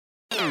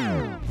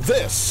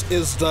This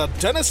is the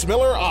Dennis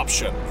Miller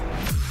Option.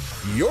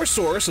 Your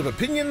source of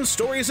opinions,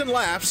 stories, and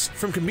laughs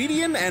from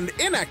comedian and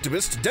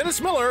inactivist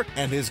Dennis Miller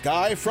and his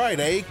guy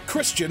Friday,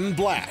 Christian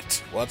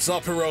Blatt. What's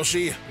up,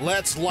 Hiroshi?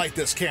 Let's light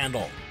this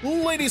candle.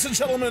 Ladies and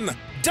gentlemen,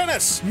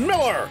 Dennis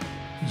Miller!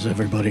 Is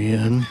everybody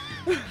in?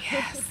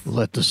 Yes.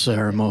 Let the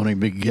ceremony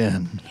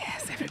begin.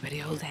 Yes, everybody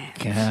hold hands.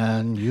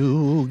 Can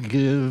you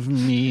give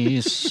me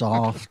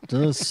soft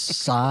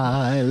asylum?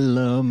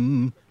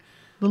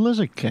 The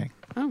Lizard King.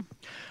 Oh.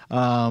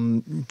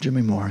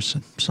 Jimmy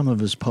Morrison, some of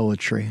his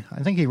poetry.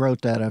 I think he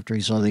wrote that after he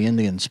saw the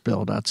Indians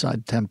spilled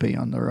outside Tempe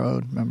on the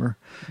road, remember?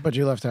 But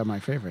you left out my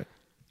favorite.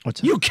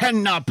 What's that? You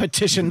cannot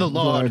petition the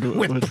Lord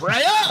with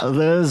prayer.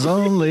 There's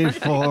only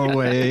 4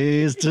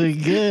 ways to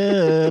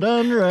get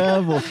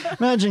unraveled.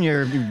 Imagine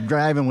you're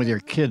driving with your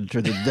kid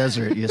through the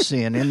desert. You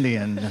see an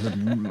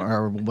Indian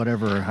or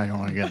whatever. I don't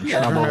want to get in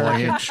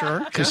trouble.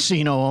 Sure.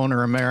 Casino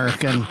owner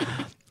American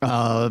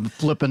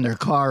flipping their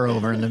car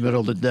over in the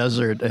middle of the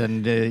desert,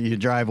 and you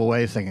drive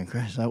away thinking,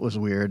 Christ, that was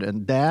weird.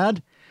 And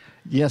Dad?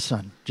 Yes,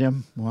 son.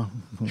 Jim, well,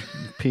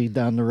 peed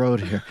down the road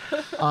here.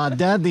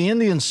 Dad, the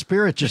Indian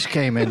spirit just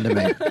came into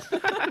me.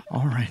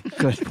 All right,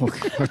 good. Well,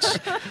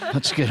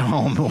 let's get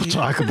home. We'll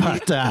talk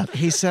about that.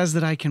 He says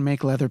that I can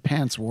make leather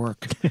pants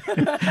work.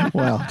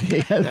 Well,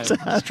 yes,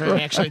 That's true.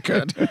 I actually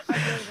could.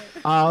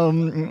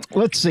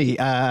 Let's see.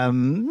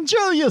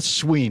 Julia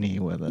Sweeney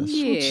with us.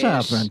 Yes.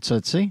 What's happening,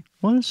 Tootsie?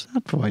 What is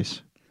that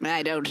voice?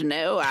 I don't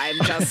know. I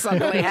just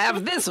suddenly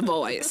have this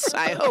voice.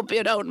 I hope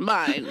you don't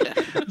mind.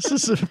 This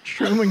is if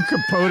Truman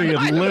Capote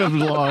had lived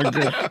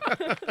longer.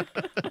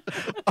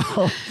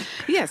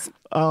 Yes.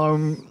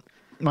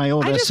 My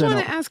old I just SNL.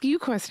 want to ask you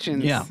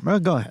questions. Yeah,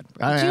 well, go ahead.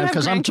 Do you have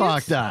Because I'm grandkids?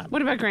 talked up.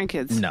 What about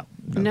grandkids? No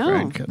No?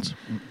 grandkids.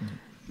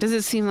 Does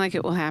it seem like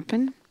it will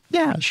happen?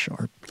 Yeah,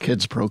 sure.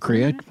 Kids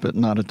procreate, but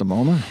not at the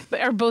moment.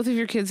 But are both of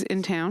your kids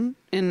in town?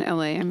 In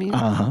L.A., I mean?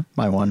 Uh-huh.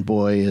 My one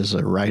boy is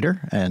a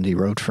writer, and he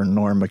wrote for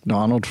Norm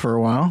Macdonald for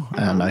a while.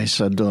 And I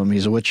said to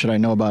him, what should I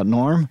know about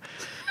Norm?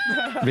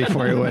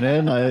 Before he went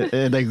in.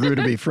 They grew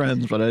to be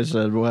friends, but I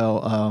said,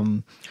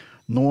 well,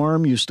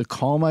 Norm used to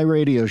call my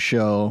radio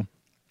show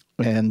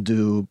and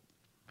do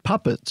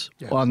puppets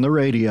on the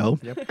radio,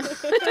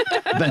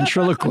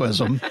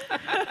 ventriloquism.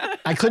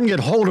 I couldn't get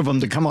hold of him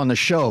to come on the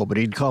show, but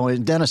he'd call me,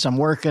 Dennis, I'm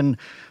working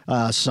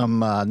some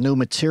new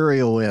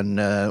material in,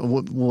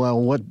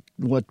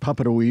 what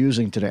puppet are we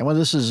using today? Well,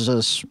 this is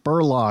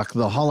Spurlock,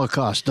 the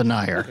Holocaust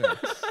denier.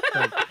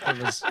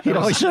 He'd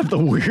always have the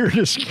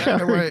weirdest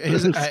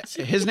characters.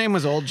 His name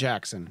was Old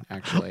Jackson,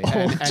 actually.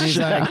 Old And he's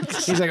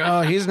like,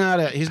 oh, he's not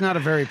a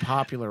very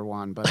popular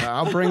one, but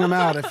I'll bring him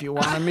out if you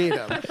want to meet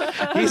him.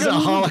 He's a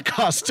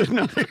Holocaust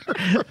denier.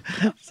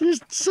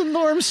 So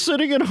Norm's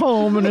sitting at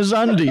home in his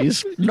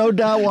undies, no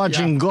doubt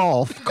watching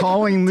golf,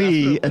 calling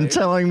me and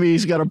telling me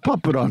he's got a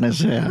puppet on his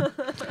head.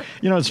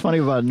 You know what's funny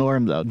about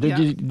Norm, though? Did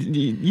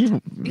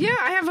you Yeah,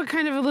 I have a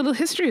kind of a little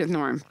history with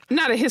Norm.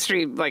 Not a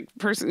history, like,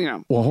 person, you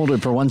know. Well, hold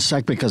it for one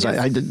sec, because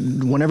I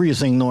did, whenever you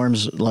think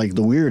Norm's like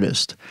the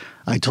weirdest,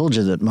 I told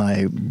you that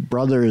my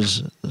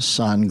brother's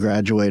son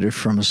graduated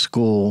from a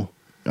school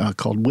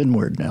called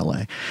Windward in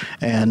L.A.,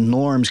 and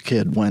Norm's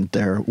kid went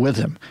there with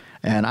him.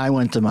 And I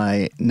went to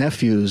my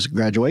nephew's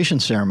graduation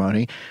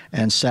ceremony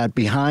and sat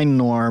behind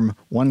Norm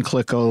one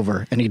click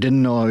over, and he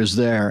didn't know I was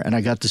there. And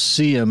I got to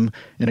see him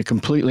in a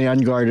completely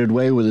unguarded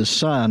way with his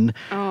son.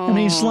 Oh. And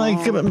he's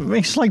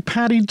like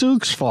Patty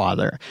Duke's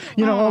father.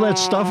 You know, all that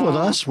stuff with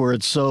us where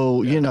it's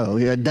so, you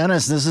know,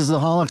 Dennis, this is the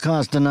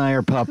Holocaust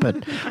denier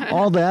puppet.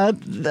 All that,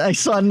 I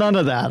saw none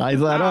of that. I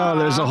thought,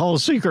 there's a whole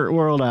secret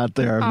world out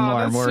there of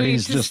Norm where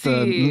he's just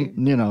a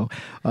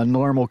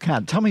normal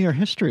cat. Tell me your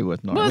history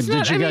with Norm. Well,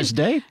 Did you guys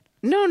date?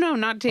 No,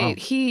 not date.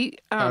 He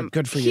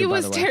good for he you, by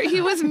was the way.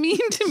 he was mean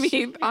to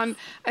me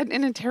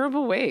in a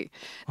terrible way.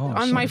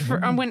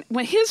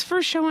 When his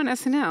first show on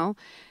SNL,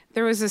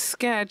 there was a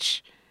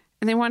sketch,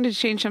 and they wanted to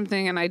change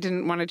something, and I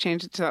didn't want to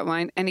change it to that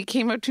line. And he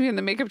came up to me in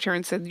the makeup chair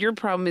and said, "Your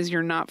problem is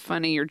you're not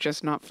funny. You're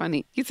just not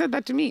funny." He said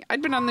that to me.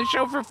 I'd been on the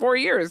show for 4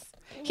 years.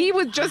 He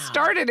was just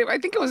started. I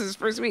think it was his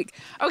first week.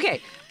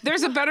 Okay,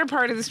 there's a better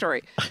part of the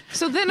story.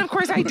 So then, of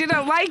course, I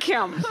didn't like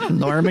him.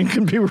 Norman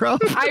can be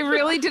rough. I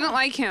really didn't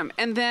like him.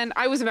 And then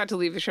I was about to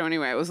leave the show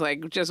anyway. I was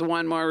like, just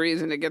one more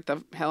reason to get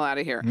the hell out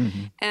of here.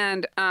 Mm-hmm.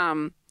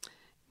 And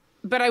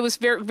but I was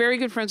very, very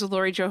good friends with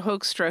Laurie Jo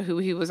Hoekstra, who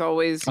he was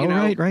always,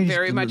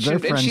 very much. They're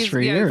friends for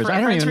years.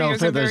 I don't even know if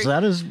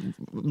that is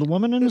the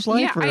woman in his life,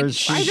 yeah, or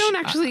is I don't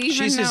actually even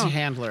she's know. She's his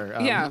handler,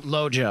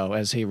 Lojo,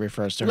 as he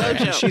refers to her. Lojo.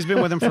 And she's been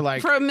with him for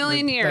for a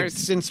million years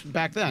since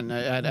back then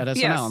at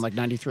SNL in like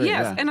 '93.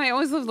 Yes, yeah. and I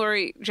always loved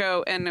Laurie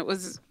Jo, and it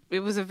was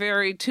a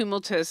very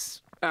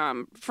tumultuous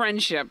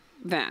friendship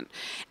then,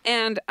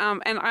 and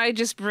I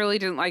just really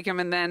didn't like him,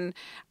 and then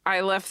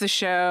I left the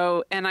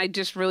show, and I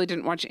just really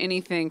didn't watch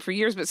anything for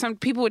years. But some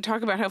people would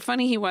talk about how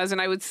funny he was,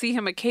 and I would see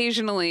him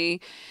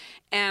occasionally,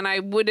 and I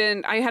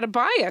had a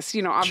bias,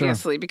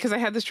 obviously, because I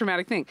had this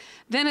traumatic thing.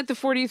 Then at the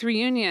 40th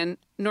reunion,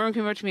 Norm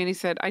came up to me and he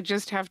said, "I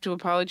just have to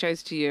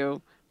apologize to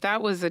you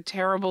that was a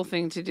terrible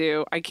thing to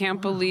do. I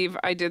can't believe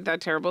I did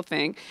that terrible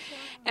thing.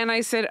 And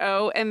I said,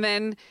 oh, and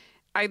then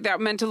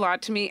that meant a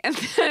lot to me. And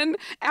then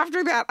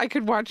after that, I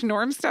could watch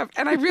Norm stuff,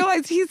 and I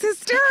realized he's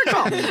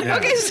hysterical.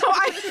 Okay,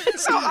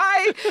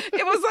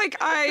 it was like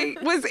I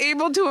was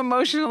able to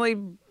emotionally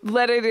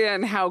let it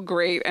in how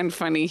great and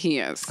funny he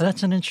is.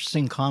 That's an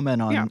interesting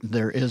comment on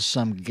there is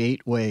some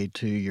gateway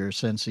to your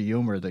sense of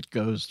humor that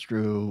goes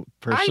through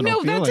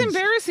personal feelings. That's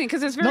embarrassing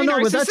because it's very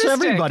narcissistic. But that's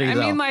everybody,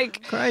 though. I mean,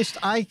 like... Christ,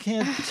 I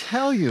can't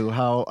tell you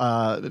how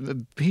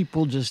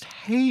people just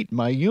hate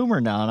my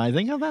humor now, and I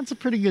think, that's a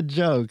pretty good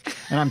joke.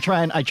 And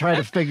I try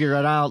to figure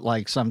it out,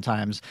 like,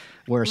 sometimes,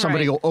 where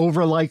somebody will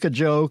over-like a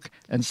joke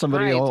and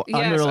somebody will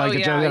under-like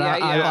a joke. And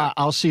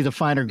I'll see the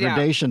finer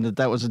gradation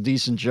that was a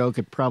decent joke.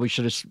 It probably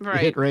should have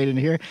hit right in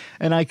here.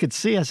 And I could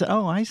see, I said,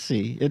 oh, I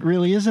see. It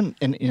really isn't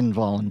an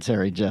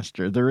involuntary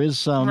gesture. There is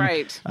some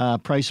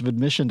price of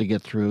admission to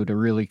get through to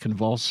really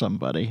convulse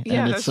somebody.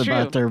 Yeah, and it's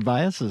about their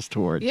biases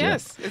towards you.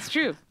 Yes, it's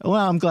true. Well,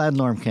 I'm glad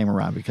Norm came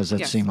around because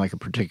that seemed like a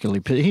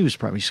particularly... He was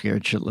probably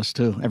scared shitless,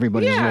 too.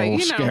 Everybody was a little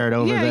scared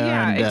over there.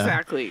 Yeah, and,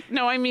 exactly.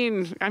 No, I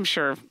mean, I'm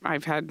sure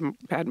I've had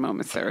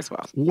moments there as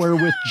well. We're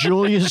with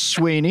Julia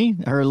Sweeney.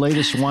 Her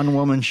latest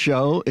one-woman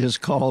show is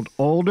called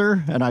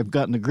Older, and I've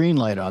gotten the green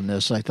light on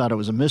this. I thought it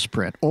was a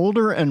misprint.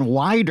 Older and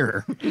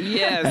Wider.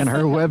 Yes. And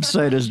her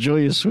website is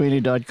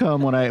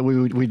juliasweeney.com.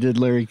 When we did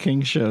Larry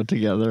King's show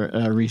together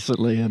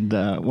recently, and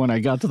when I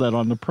got to that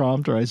on the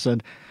prompter, I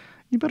said,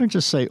 you better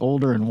just say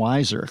older and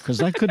wiser, because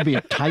that could be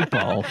a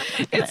typo.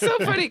 It's so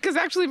funny, because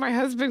actually my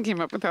husband came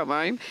up with that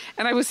line,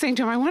 and I was saying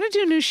to him, I want to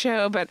do a new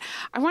show, but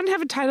I want to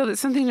have a title that's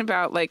something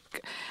about,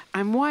 like,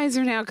 I'm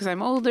wiser now because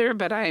I'm older,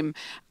 but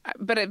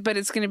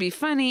it's going to be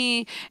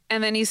funny.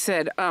 And then he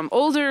said,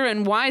 older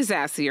and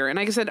wise-assier. And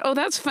I said, oh,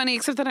 that's funny,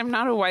 except that I'm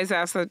not a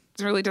wise-ass. That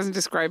really doesn't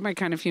describe my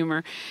kind of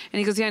humor. And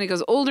he goes, yeah. And he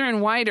goes, older and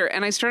wider.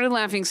 And I started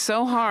laughing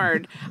so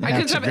hard. I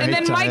couldn't stop. And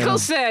then Michael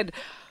said,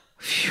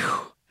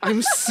 phew.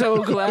 I'm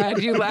so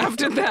glad you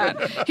laughed at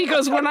that. He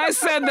goes, when I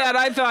said that,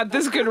 I thought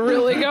this could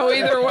really go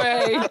either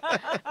way.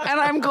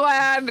 And I'm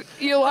glad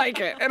you like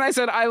it. And I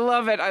said, I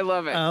love it. I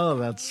love it. Oh,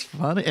 that's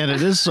funny. And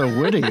it is so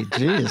witty.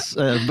 Jeez.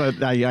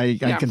 But I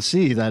can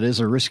see that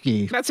is a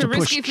risky That's a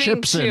risky push thing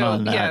chips to, in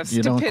on that. yes,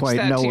 You to don't pitch quite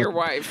that know to your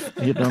wife.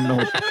 You don't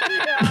know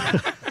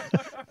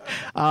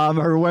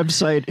her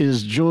website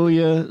is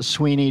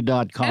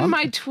juliasweeney.com. And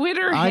my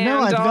Twitter I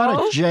know, handle. I've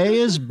got it. Jay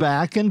is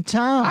back in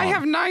town. I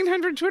have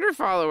 900 Twitter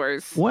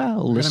followers.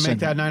 Well, We're listen. going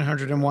to make that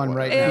 901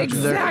 right now.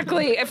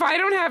 Exactly. If I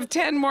don't have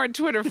 10 more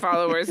Twitter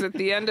followers at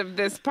the end of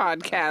this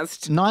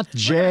podcast. Not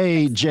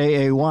J,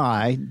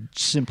 J-A-Y,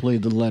 simply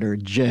the letter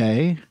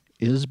J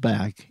is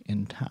back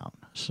in town.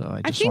 So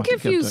I think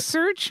if you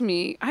search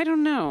me, I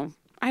don't know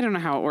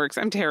how it works.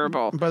 I'm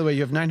terrible. By the way,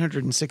 you have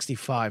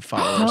 965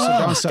 followers, so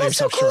don't sell That's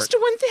so yourself close short. to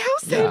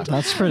 1,000. Yeah,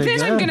 that's pretty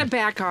good. Then I'm going to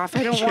back off.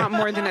 I don't want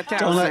more than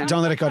 1,000.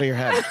 Don't let it go to your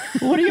head.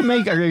 What do you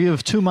make? You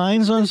have two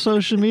minds on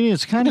social media?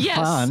 It's kind of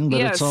fun,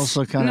 but it's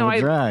also kind of a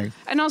drag.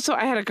 And also,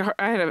 I had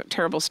a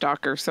terrible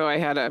stalker, so I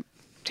had a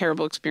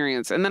terrible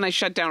experience. And then I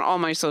shut down all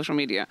my social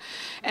media.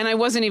 And I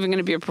wasn't even going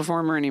to be a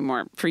performer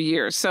anymore for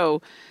years.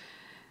 So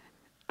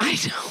I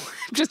know.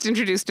 Just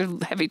introduced a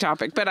heavy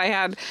topic, but I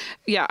had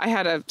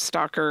a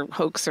stalker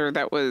hoaxer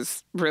that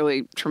was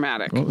really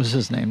traumatic. What was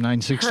his name?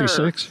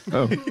 966?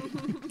 Oh.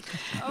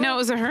 No, it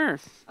was a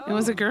her. It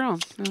was a girl.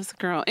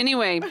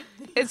 Anyway,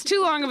 it's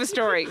too long of a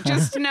story.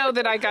 Just know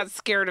that I got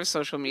scared of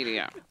social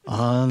media.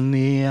 On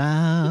the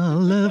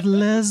Isle of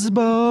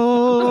Lesbos.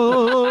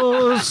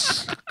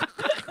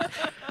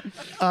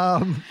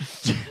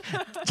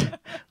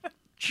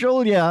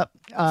 Julia,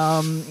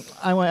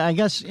 I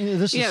guess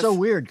this is so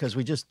weird because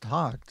we just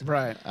talked.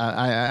 Right.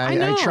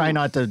 I try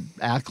not to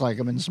act like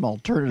I'm in some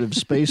alternative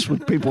space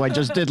with people. I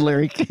just did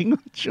Larry King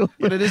with Julia.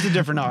 But it is a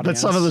different audience. But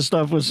some of the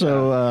stuff was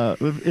so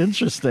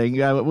interesting.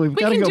 We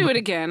can do it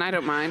again. I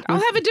don't mind.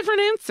 I'll have a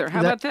different answer. How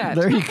about that?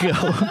 There you go.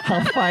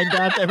 I'll find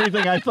out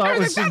everything I thought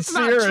was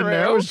sincere and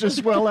there was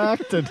just well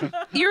acted.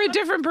 You're a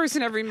different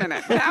person every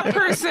minute. That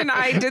person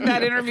I did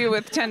that interview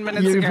with 10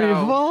 minutes ago. You've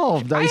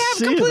evolved. I have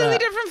see completely that.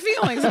 different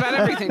feelings about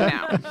everything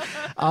now.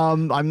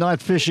 I'm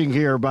not fishing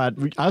here about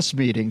us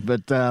meeting,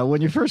 but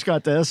when you first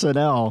got to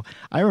SNL,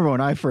 I remember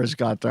when I first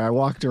got there, I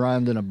walked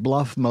around in a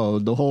bluff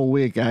mode the whole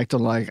week,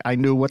 acting like I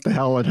knew what the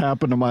hell had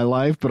happened to my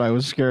life, but I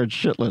was scared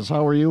shitless.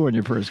 How were you when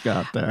you first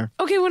got there?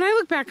 Okay, when I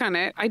look back on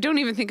it, I don't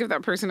even think of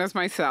that person as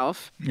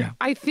myself. Yeah.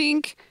 I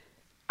think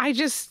I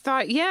just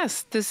thought,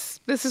 yes, this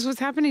is what's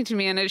happening to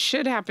me, and it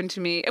should happen to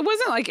me. It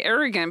wasn't like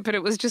arrogant, but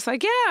it was just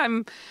like,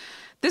 I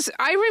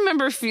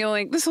remember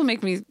feeling, this will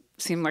make me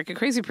seem like a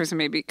crazy person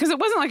maybe, because it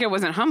wasn't like I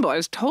wasn't humble. I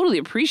was totally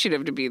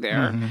appreciative to be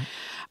there. Mm-hmm.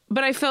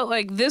 But I felt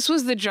like this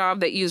was the job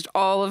that used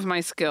all of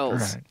my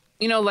skills. Right.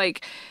 You know,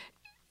 like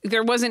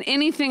there wasn't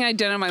anything I'd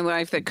done in my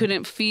life that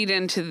couldn't feed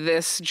into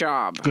this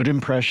job. Good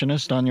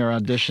impressionist on your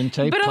audition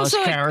tape, but plus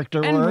also,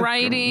 character and work.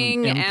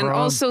 Writing, and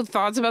also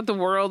thoughts about the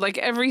world, like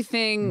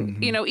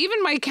everything, you know,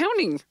 even my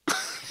accounting.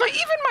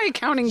 Even my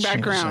accounting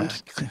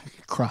background.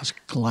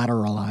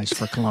 cross-collateralized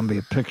for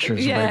Columbia Pictures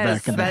way Yes,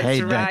 back in the that's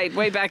heyday. right.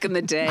 Way back in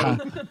the day.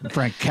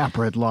 Frank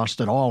Capra had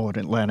lost it all in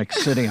Atlantic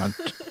City on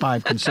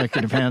 5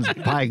 consecutive hands of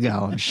pie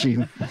gallon. She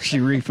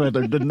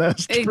refeathered the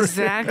nest.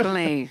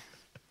 Exactly.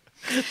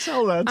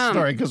 Tell that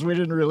story, because we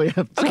didn't really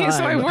have time. Okay,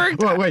 so I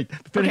worked. Well, wait,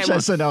 finish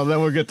SNL, then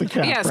we'll get the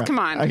Capra. Yes, come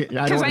on.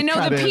 Because I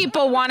know the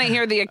people want to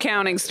hear the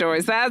accounting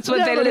stories. That's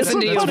what they listen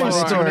to you for. It's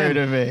a story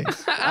to me.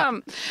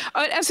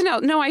 At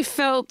SNL, no, I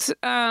felt.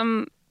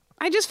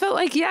 I just felt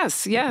like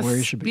yes, Where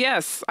you should be.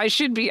 yes, I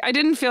should be. I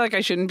didn't feel like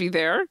I shouldn't be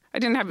there. I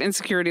didn't have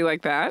insecurity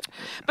like that,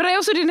 but I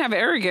also didn't have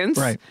arrogance.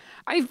 Right.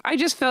 I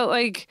just felt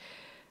like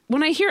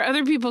when I hear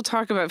other people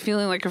talk about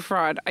feeling like a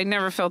fraud, I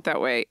never felt that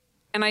way.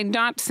 And I'm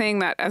not saying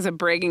that as a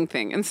bragging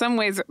thing. In some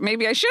ways,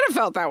 maybe I should have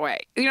felt that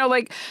way,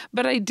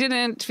 but I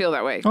didn't feel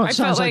that way. Oh, I it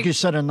sounds felt like you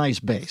set a nice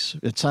base.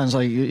 It sounds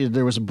like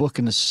there was a book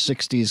in the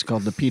 60s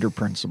called The Peter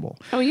Principle.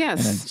 Oh,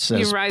 yes. And it says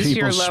You rise to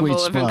your people's level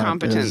sweet of spot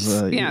incompetence.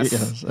 is,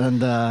 Yes.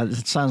 And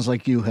it sounds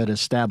like you had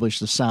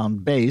established a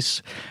sound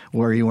base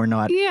where you were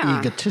not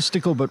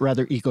egotistical, but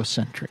rather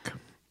egocentric.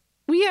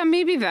 Well, yeah,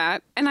 maybe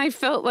that. And I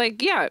felt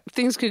like,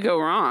 things could go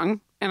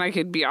wrong and I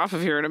could be off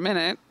of here in a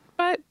minute,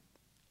 but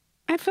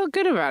I felt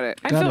good about it.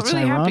 I felt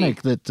really happy.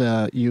 It's ironic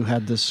that you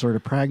had this sort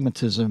of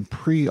pragmatism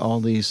pre all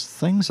these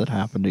things that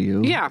happened to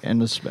you. Yeah.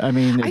 And this, I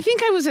mean, I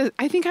think I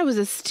was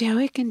a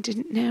stoic and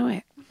didn't know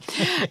it.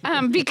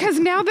 Because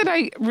now that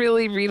I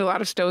really read a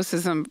lot of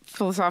Stoicism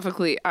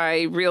philosophically,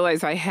 I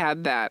realize I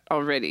had that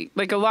already.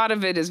 Like a lot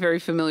of it is very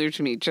familiar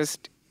to me.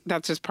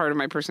 That's just part of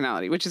my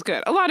personality, which is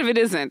good. A lot of it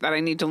isn't that I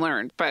need to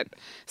learn, but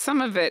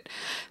some of it,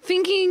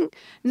 thinking,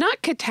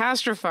 not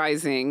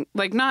catastrophizing,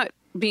 like not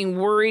being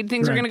worried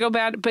things are going to go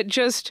bad, but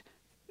just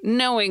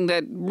knowing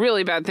that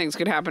really bad things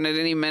could happen at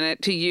any minute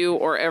to you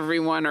or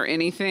everyone or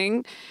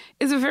anything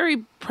is a very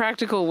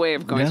practical way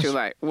of going through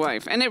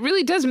life. And it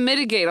really does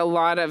mitigate a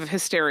lot of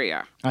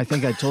hysteria. I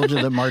think I told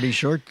you that Marty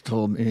Short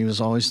told me he was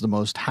always the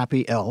most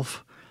happy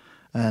elf.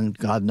 And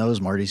God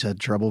knows Marty's had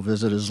trouble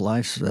visit his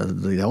life,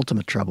 the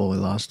ultimate trouble. He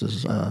lost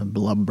his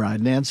beloved bride,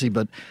 Nancy,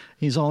 but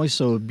he's always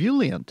so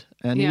ebullient.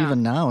 And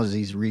even now, as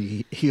he's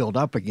healed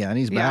up again,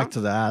 he's back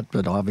to that.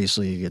 But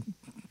obviously, you get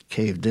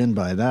caved in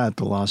by that,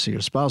 the loss of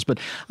your spouse. But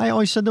I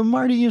always said to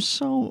Marty, you're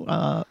so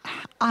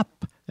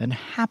up and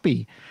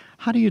happy.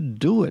 How do you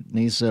do it? And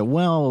he said,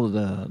 well,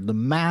 the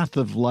math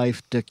of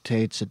life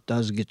dictates it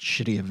does get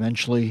shitty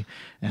eventually,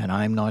 and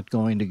I'm not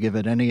going to give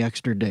it any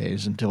extra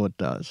days until it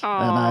does. Oh,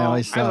 and I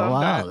always thought, wow,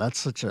 that. That's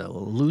such a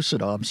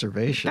lucid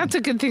observation. That's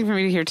a good thing for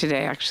me to hear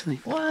today,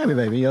 actually. Why,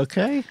 baby, you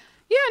okay?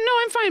 Yeah, no,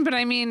 I'm fine. But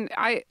I mean,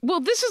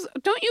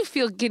 don't you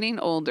feel getting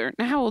older?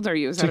 Now, how old are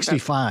you? Is that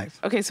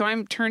 65. Okay, so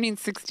I'm turning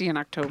 60 in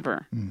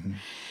October. Mm-hmm.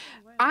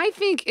 I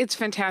think it's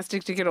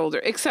fantastic to get older,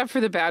 except for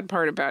the bad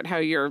part about how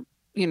you're,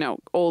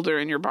 older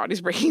and your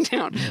body's breaking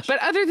down. Yes.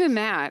 But other than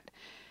that,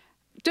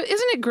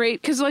 isn't it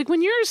great? Because like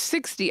when you're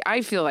 60,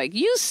 I feel like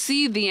you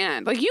see the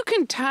end. Like you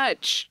can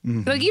touch,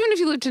 like even if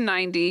you live to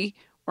 90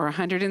 or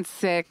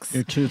 106.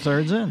 You're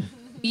 2/3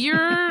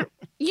 in.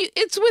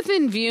 It's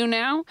within view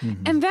now.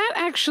 Mm-hmm. And that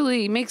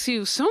actually makes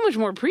you so much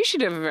more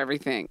appreciative of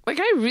everything.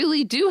 Like I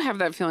really do have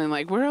that feeling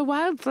like we're a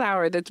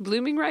wildflower that's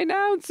blooming right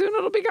now and soon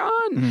it'll be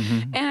gone.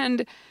 Mm-hmm.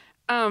 And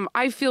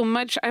I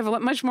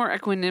have much more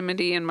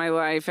equanimity in my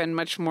life and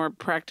much more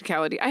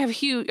practicality.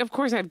 Of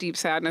course I have deep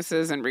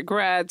sadnesses and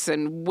regrets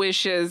and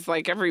wishes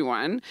like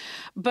everyone,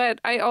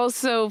 but I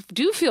also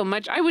do feel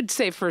I would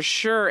say for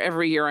sure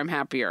every year I'm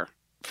happier.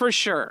 For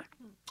sure.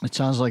 It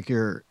sounds like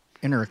your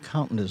inner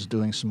accountant is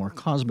doing some more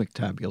cosmic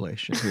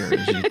tabulation here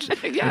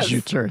as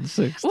you turn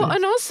 60. Well,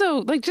 and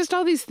also like just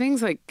all these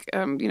things like,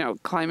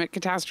 climate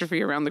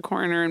catastrophe around the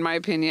corner, in my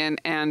opinion,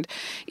 and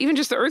even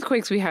just the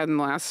earthquakes we had in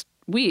the last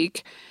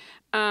week.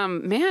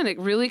 Man, it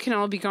really can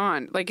all be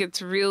gone. Like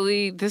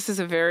this is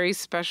a very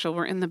special,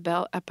 we're in the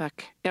Bell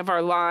epoch of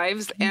our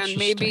lives and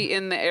maybe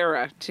in the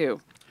era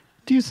too.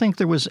 Do you think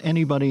there was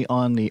anybody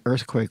on the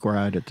earthquake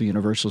ride at the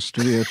Universal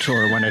Studio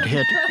Tour when it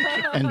hit?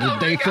 And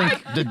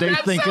did they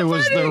think it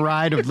was the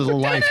ride of the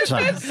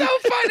lifetime? That's so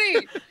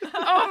funny.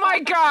 Oh my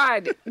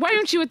God! Why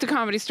aren't you at the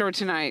Comedy Store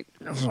tonight?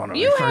 That was one of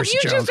my first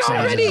jokes. Just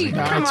already.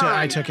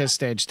 I took his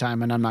stage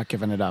time, and I'm not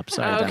giving it up.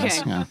 Sorry,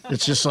 Dennis. Yeah.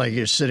 It's just like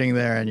you're sitting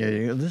there,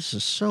 and this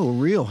is so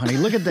real, honey.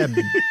 Look at that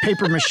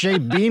paper mache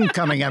beam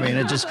coming at me, and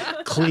it just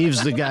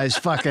cleaves the guy's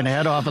fucking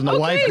head off. And the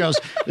wife goes,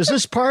 "Is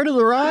this part of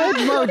the ride?"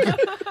 But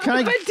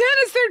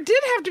Dennis, there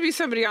did have to be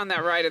somebody on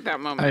that ride at that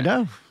moment. I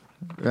know.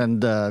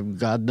 And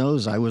God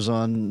knows I was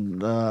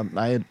on,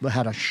 I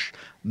had a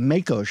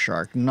mako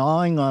shark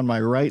gnawing on my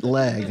right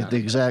leg at the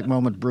exact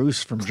moment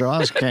Bruce from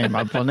Jaws came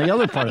up on the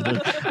other part of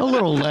it. A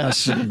little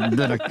less than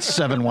a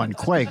 7.1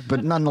 quake,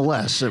 but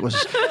nonetheless, it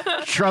was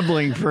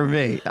troubling for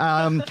me.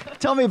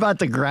 Tell me about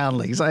the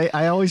groundlings.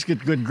 I always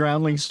get good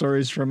groundling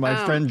stories from my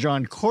friend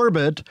John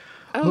Corbett,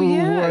 who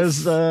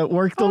was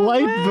worked the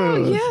light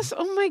booth. Yes.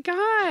 Oh my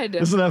God.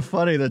 Isn't that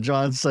funny that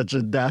John's such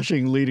a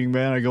dashing leading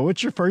man? I go,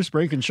 what's your first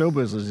break in show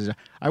business? He said,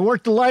 I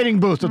worked the lighting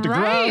booth at the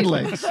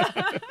Groundlings.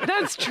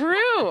 That's true.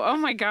 Oh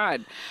my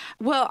God.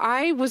 Well,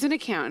 I was an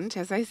accountant,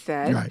 as I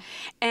said, Right.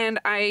 and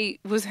I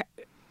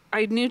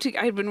had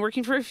been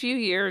working for a few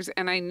years,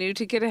 and I knew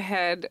to get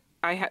ahead.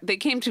 They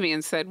came to me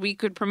and said, we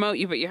could promote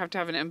you, but you have to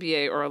have an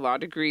MBA or a law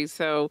degree,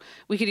 so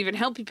we could even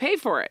help you pay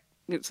for it.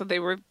 So they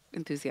were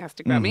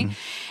enthusiastic about me.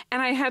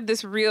 And I had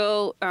this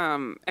real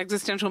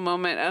existential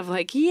moment of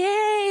like,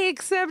 yay,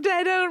 except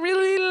I don't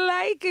really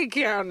like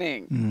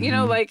accounting. You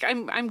know, like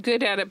I'm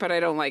good at it, but I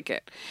don't like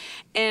it.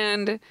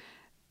 And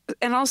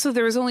also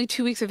there was only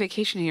 2 weeks of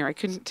vacation here. I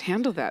couldn't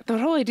handle that. The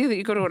whole idea that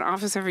you go to an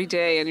office every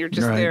day and you're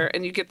just there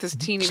and you get this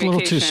teeny vacation. A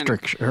little too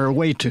strict, or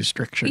way too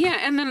strict. Yeah,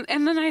 and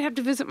then I'd have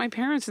to visit my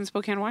parents in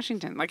Spokane,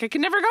 Washington. Like I could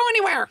never go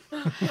anywhere.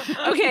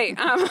 Okay,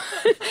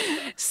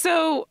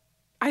 so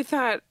I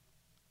thought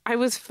I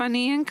was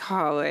funny in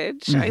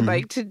college. I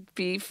liked to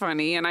be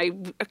funny, and I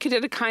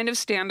did a kind of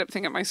stand-up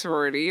thing at my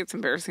sorority. It's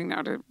embarrassing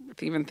now to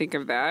even think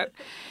of that.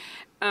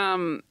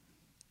 And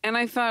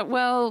I thought,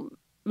 well,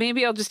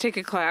 maybe I'll just take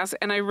a class.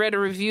 And I read a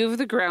review of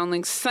the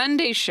Groundlings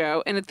Sunday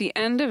show, and at the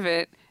end of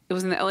it, it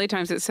was in the LA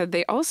Times, it said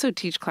they also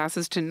teach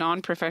classes to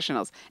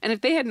non-professionals. And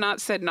if they had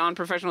not said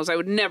non-professionals, I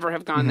would never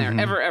have gone there,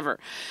 ever.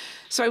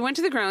 So I went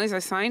to the Groundlings, I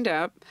signed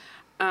up.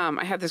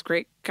 I had this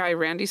great guy,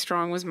 Randy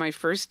Strong, was my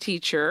first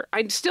teacher.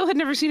 I still had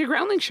never seen a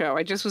Groundling show.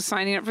 I just was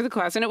signing up for the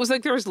class. And it was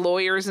like there was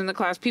lawyers in the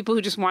class, people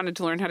who just wanted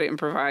to learn how to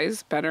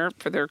improvise better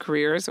for their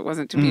careers. It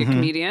wasn't to be a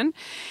comedian.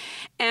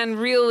 And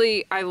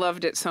really, I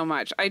loved it so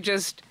much.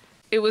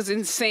 It was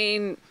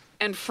insane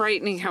and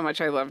frightening how much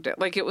I loved it.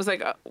 Like, it was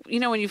like, you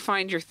know, when you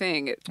find your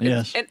thing.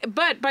 Yes.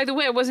 But, by the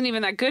way, I wasn't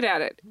even that good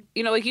at it.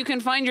 You know, like, you can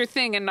find your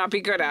thing and not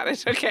be good at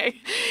it, okay?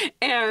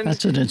 And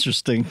that's an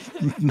interesting,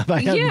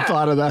 I hadn't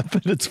thought of that,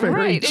 but it's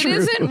very true. It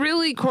isn't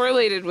really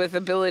correlated with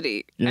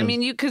ability. Yes. I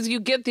mean, because you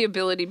get the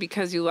ability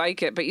because you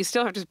like it, but you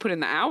still have to put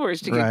in the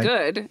hours to get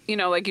good. You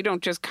know, like, you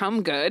don't just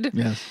come good.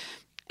 Yes.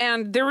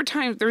 And there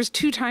was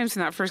 2 times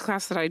in that first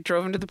class that I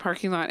drove into the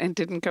parking lot and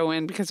didn't go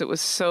in because it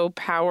was so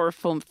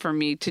powerful for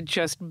me to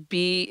just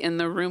be in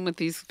the room with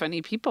these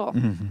funny people.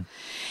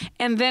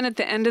 And then at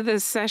the end of the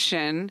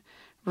session,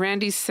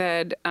 Randy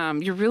said,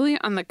 you're really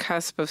on the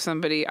cusp of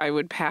somebody I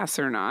would pass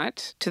or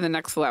not to the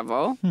next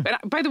level.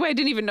 But by the way, I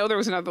didn't even know there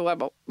was another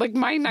level. Like,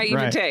 my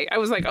naivete. I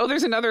was like, oh,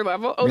 there's another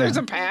level? Oh, there's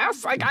a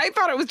pass? Like, I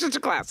thought it was just a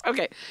class.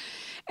 Okay.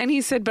 And he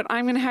said, but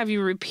I'm going to have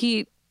you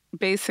repeat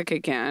basic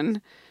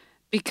again,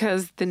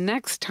 because the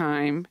next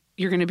time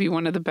you're going to be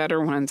one of the better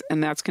ones,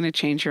 and that's going to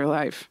change your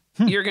life.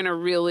 You're going to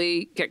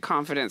really get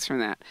confidence from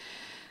that.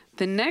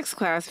 The next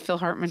class, Phil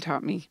Hartman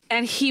taught me,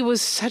 and he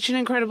was such an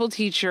incredible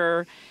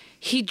teacher.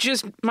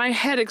 My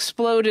head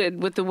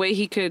exploded with the way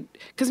he could,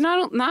 because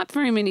not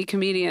very many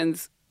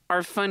comedians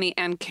are funny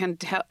and can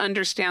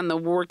understand the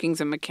workings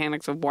and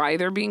mechanics of why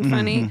they're being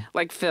funny,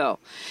 like Phil.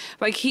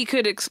 Like, he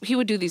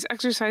would do these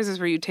exercises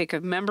where you take a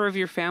member of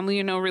your family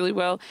you know really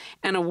well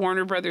and a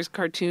Warner Brothers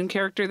cartoon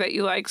character that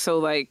you like, so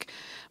like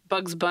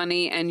Bugs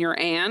Bunny and your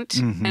aunt,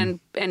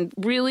 and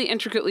really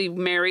intricately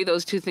marry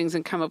those 2 things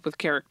and come up with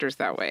characters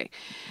that way.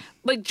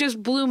 Like,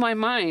 just blew my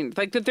mind.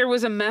 Like, that there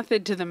was a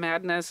method to the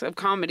madness of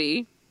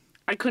comedy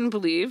I couldn't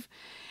believe.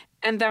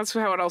 And that's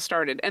how it all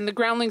started. And the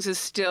Groundlings is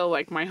still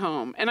like my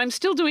home. And I'm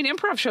still doing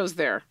improv shows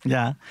there.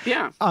 Yeah.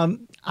 Yeah.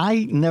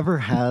 I never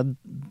had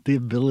the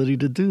ability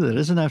to do that.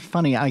 Isn't that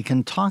funny? I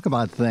can talk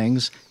about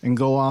things and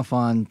go off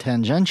on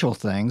tangential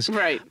things.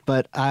 Right.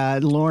 But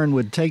Lauren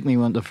would take me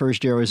the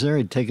first year I was there.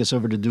 He'd take us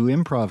over to do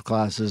improv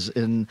classes.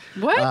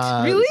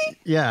 What? Really?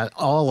 Yeah,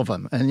 all of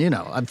them. And, you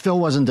know, Phil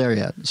wasn't there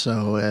yet.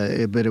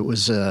 So, but it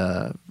was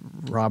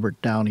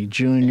Robert Downey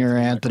Jr.,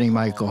 Anthony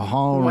Michael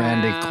Hall,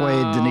 Randy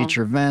Quaid,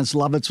 Denitra Vance.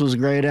 Lovitz was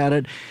great at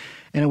it.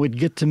 And it would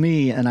get to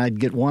me, and I'd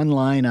get one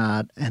line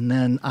out, and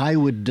then I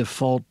would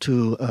default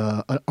to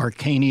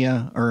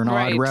Arcania or an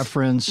odd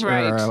reference or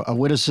a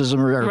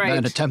witticism or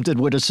an attempted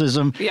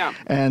witticism. Yeah.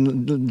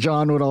 And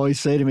John would always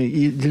say to me,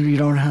 you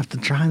don't have to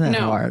try that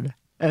hard.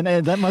 And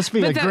that must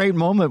be great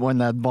moment when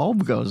that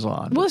bulb goes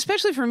on. Well,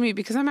 especially for me,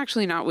 because I'm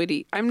actually not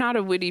witty. I'm not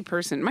a witty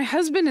person. My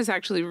husband is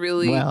actually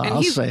really... Well, and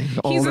I'll say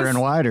older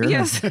and wider.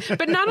 Yes,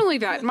 but not only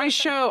that. My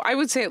show, I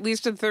would say at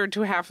least a third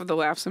to half of the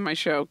laughs in my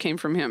show came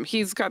from him.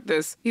 He's got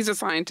this... He's a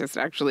scientist,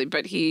 actually,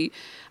 but he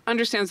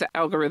understands the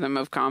algorithm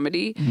of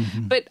comedy.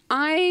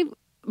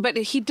 But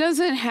he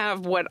doesn't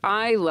have what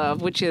I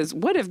love, which is,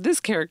 what if this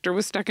character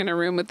was stuck in a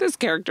room with this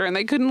character and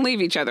they couldn't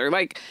leave each other?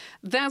 Like,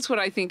 that's what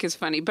I think is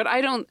funny. But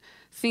I don't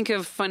think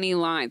of funny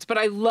lines. But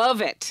I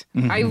love it.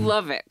 I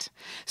love it.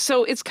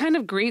 So it's kind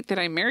of great that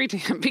I'm married to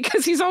him,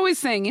 because he's always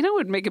saying, you know, it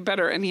would make it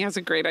better. And he has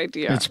a great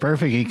idea. It's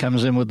perfect. He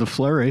comes in with the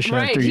flourish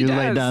after you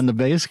lay down the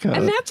base coat.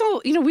 And that's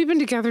all, you know, we've been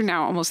together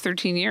now almost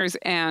 13 years.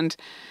 And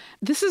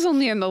this is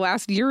only in the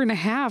last year and a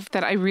half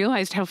that I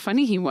realized how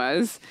funny he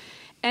was.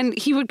 And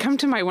he would come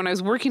to when I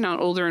was working on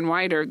Older and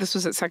Wider, this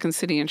was at Second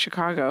City in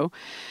Chicago.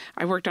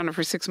 I worked on it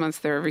for 6 months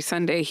there every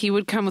Sunday. He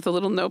would come with a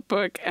little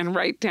notebook and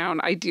write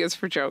down ideas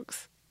for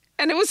jokes.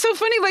 And it was so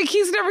funny. Like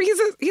he's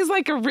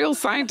like a real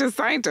scientist.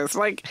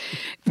 Like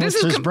this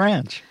What's his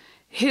branch?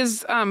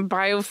 His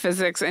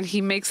biophysics, and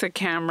he makes a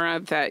camera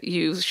that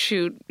use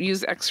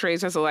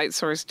X-rays as a light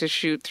source to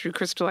shoot through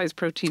crystallized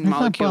protein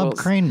molecules. Bob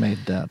Crane made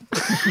that.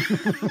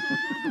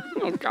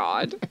 Oh,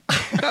 God.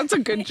 That's a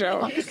good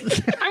joke. I'm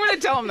going to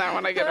tell him that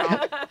when I get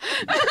home.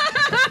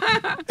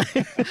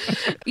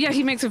 Yeah,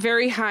 he makes a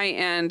very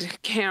high-end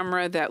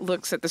camera that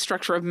looks at the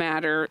structure of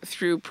matter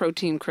through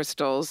protein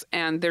crystals,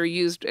 and they're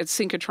used at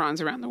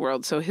synchrotrons around the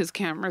world. So his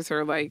cameras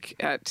are like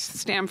at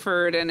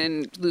Stanford and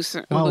in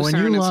Lucerne. Well, when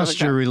you lost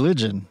like your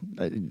religion,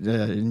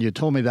 and you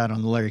told me that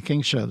on the Larry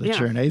King show, that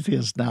you're an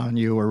atheist now and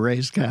you were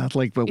raised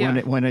Catholic, but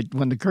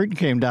when the curtain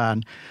came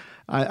down,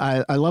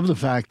 I love the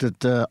fact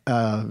that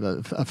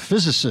a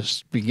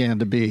physicist began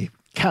to be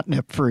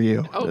catnip for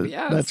you. Oh,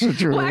 yes. That's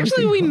what you're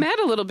actually, we met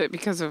a little bit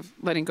because of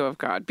Letting Go of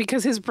God,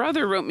 because his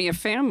brother wrote me a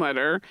fan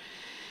letter,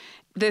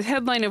 the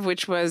headline of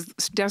which was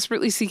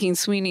Desperately Seeking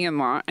Sweeney in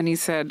Law. And he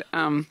said...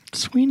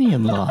 Sweeney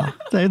in Law.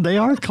 They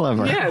are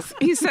clever. Yes.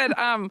 He said...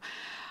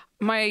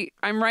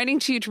 I'm writing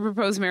to you to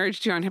propose marriage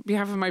to you on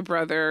behalf of my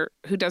brother,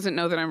 who doesn't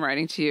know that I'm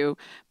writing to you,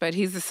 but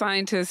he's a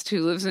scientist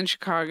who lives in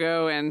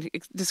Chicago and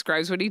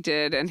describes what he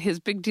did. And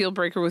his big deal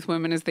breaker with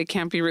women is they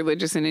can't be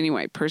religious in any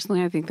way.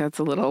 Personally, I think that's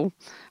a little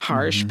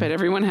harsh, but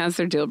everyone has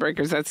their deal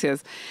breakers. That's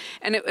his.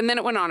 And then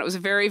it went on. It was a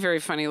very, very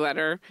funny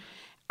letter.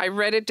 I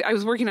read it. I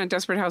was working on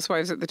Desperate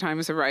Housewives at the time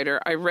as a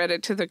writer. I read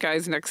it to the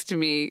guys next to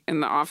me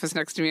in the office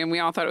next to me, and we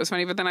all thought it was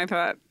funny. But then I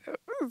thought,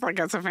 like,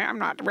 as a fan, I'm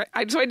not.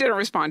 So I didn't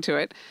respond to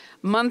it.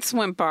 Months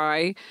went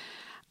by,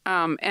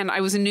 and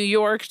I was in New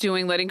York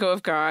doing Letting Go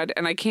of God,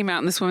 and I came out,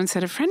 and this woman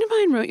said, a friend of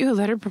mine wrote you a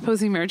letter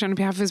proposing marriage on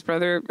behalf of his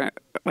brother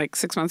like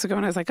 6 months ago.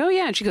 And I was like, oh,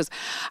 yeah. And she goes,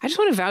 I just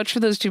want to vouch for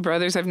those two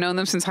brothers. I've known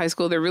them since high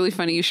school. They're really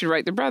funny. You should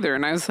write their brother.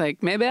 And I was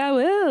like, maybe I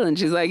will. And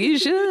she's like, you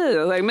should. I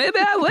was like, maybe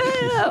I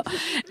will.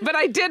 But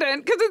I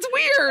didn't, because it's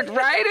weird,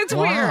 right? It's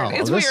weird.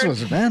 It's this weird.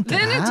 Was meant to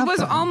then happen. It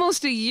was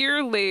almost a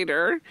year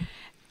later.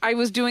 I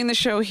was doing the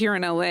show here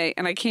in LA,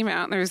 and I came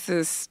out, and there's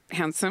this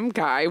handsome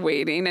guy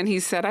waiting, and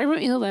he said, I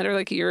wrote you a letter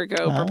like a year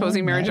ago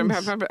proposing marriage on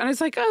behalf of... And I was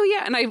like, oh,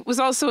 yeah. And I was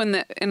also in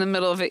the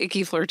middle of an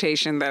icky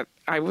flirtation that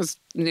I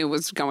knew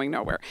was going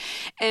nowhere.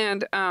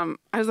 And I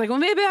was like, well,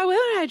 maybe I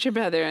will write your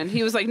brother. And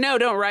he was like, no,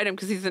 don't write him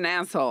because he's an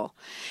asshole.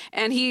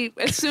 And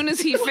as soon as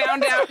he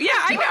found out... Yeah,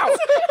 I know.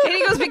 And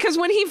he goes, because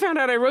when he found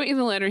out I wrote you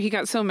the letter, he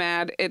got so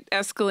mad, it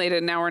escalated,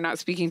 and now we're not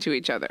speaking to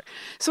each other.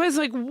 So I was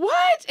like,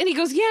 what? And he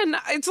goes, yeah,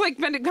 it's like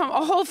been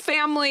a whole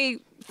family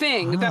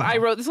thing that I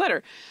wrote this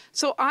letter.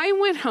 So I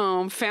went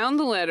home, found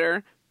the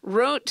letter,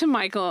 wrote to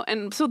Michael.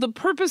 And so the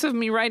purpose of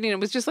me writing it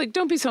was just like,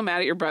 don't be so mad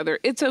at your brother.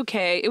 It's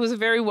okay. It was a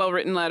very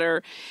well-written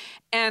letter.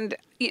 And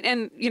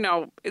you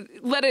know,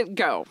 let it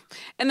go.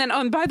 And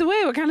then, by the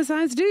way, what kind of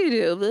science do you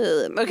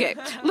do? Okay,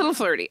 a little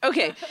flirty.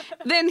 Okay.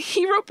 Then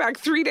he wrote back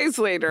 3 days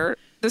later.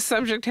 The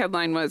subject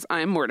headline was, I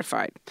am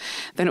mortified.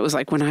 Then it was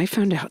like, when I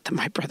found out that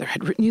my brother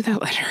had written you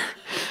that letter,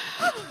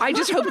 I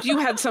just hoped you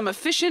had some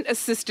efficient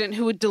assistant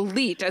who would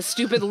delete a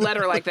stupid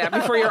letter like that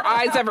before your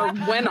eyes ever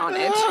went on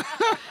it.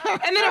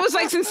 And then it was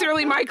like,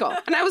 sincerely, Michael.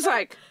 And I was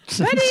like,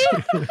 Betty,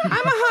 I'm a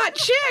hot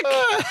chick.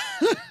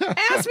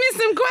 Ask me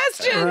some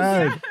questions.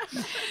 Right.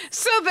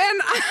 So then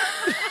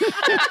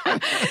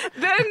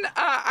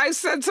I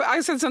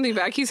said something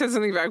back. He said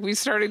something back. We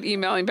started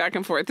emailing back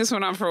and forth. This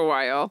went on for a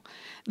while.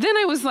 Then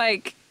I was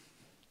like,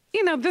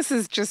 you know, this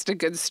is just a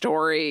good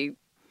story.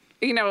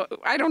 You know,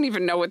 I don't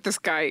even know what this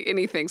guy,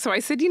 anything. So I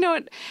said, you know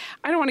what?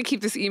 I don't want to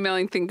keep this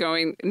emailing thing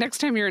going. Next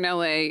time you're in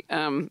LA,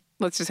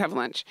 let's just have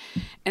lunch.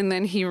 And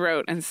then he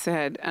wrote and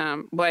said,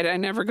 well, I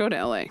never go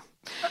to LA.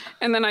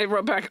 And then I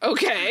wrote back,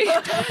 okay.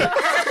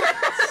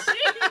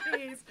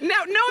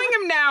 Now, knowing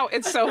him now,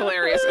 it's so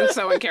hilarious and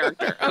so in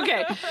character.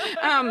 Okay.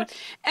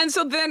 And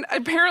so then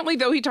apparently,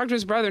 though, he talked to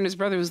his brother, and his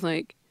brother was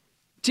like,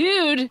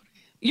 dude,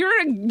 you're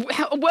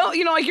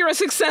a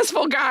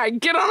successful guy.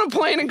 Get on a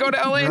plane and go to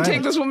LA and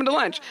take this woman to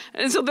lunch.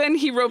 And so then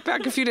he wrote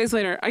back a few days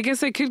later, I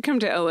guess I could come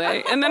to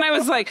LA. And then I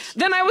was like,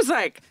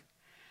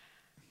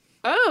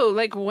 oh,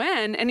 like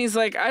when? And he's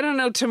like, I don't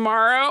know,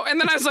 tomorrow. And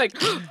then I was like,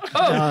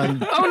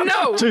 oh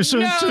no. Too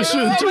soon.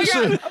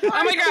 Oh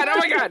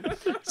my God.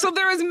 So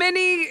there was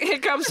many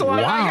hiccups along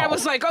the way. I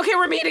was like, okay,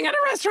 we're meeting at a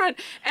restaurant,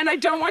 and I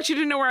don't want you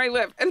to know where I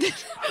live. And then,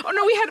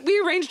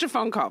 we arranged a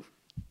phone call.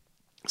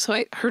 So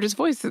I heard his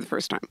voice for the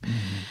first time.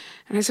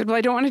 And I said, well,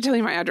 I don't want to tell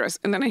you my address.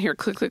 And then I hear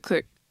click, click,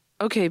 click.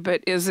 Okay,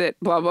 but is it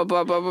blah, blah,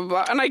 blah, blah, blah,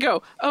 blah. And I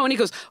go, oh, and he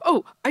goes,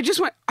 oh, I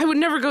would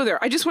never go there.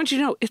 I just want you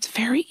to know it's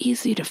very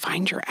easy to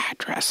find your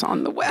address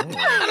on the web. And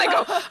I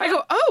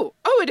go, oh,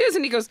 it is.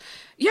 And he goes,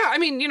 yeah, I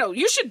mean, you know,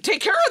 you should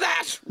take care of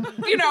that,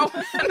 you know.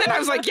 And then I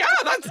was like, yeah,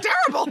 that's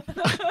terrible.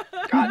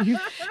 God.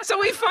 So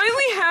we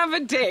finally have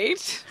a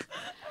date.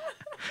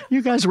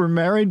 You guys were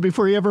married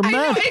before you ever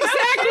met. Know,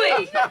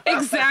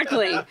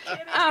 exactly.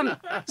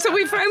 So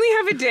we finally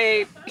have a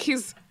date.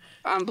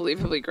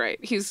 unbelievably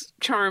great. He's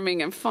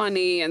charming and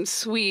funny and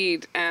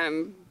sweet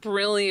and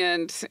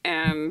brilliant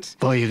and...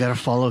 Boy, you got to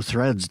follow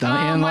threads, don't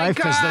you, in my life?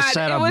 Because they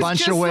said God, a it was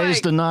bunch of just ways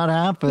like- to not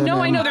happen. No,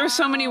 I and- know there are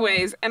so many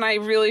ways, and I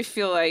really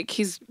feel like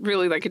he's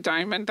really like a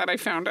diamond that I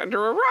found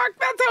under a rock.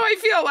 That's how I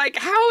feel. Like,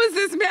 how is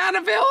this man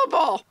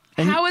available?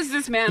 How is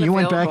this man You available?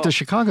 went back to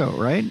Chicago,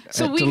 right?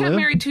 So we to got live?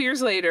 married 2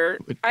 years later.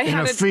 I In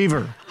had a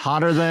fever,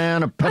 hotter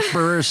than a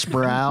pepper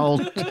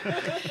sprout.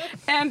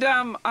 And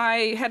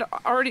I had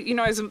already,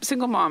 as a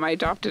single mom, I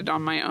adopted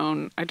on my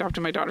own. I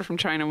adopted my daughter from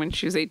China when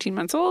she was 18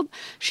 months old.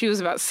 She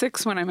was about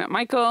 6 when I met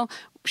Michael.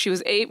 She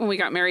was 8 when we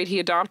got married. He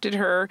adopted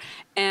her.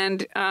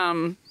 And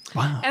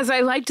as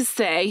I like to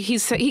say,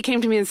 he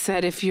came to me and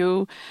said, if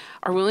you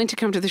are willing to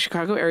come to the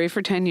Chicago area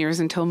for 10 years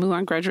until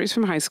Mulan graduates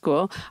from high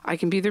school, I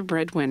can be their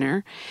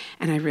breadwinner.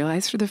 And I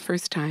realized for the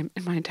first time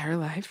in my entire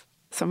life,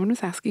 someone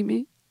was asking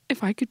me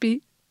if I could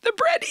be the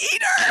bread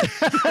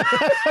eater.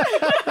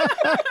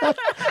 And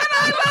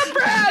I love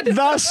bread.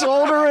 Thus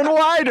older and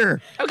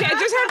wider. Okay, I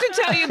just have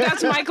to tell you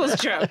that's Michael's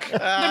joke. The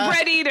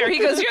bread eater. He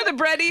goes, "You're the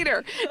bread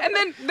eater." And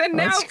then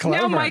now That's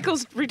clever.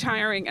 Michael's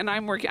retiring and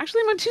I'm working.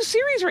 Actually, I'm on 2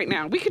 series right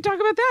now. We could talk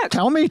about that.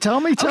 Tell me. Okay,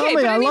 I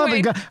but love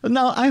anyway. it.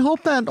 Now, I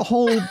hope that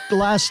whole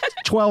last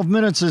 12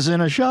 minutes is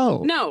in a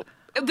show. No.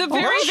 The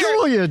very, Oh,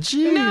 Julia,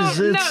 jeez.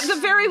 no,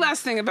 the very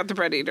last thing about the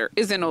bread eater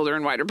is in Older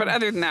and Wider. But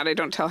other than that, I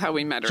don't tell how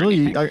we met or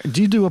anything. Julia,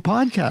 do you do a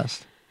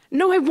podcast?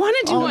 No, I want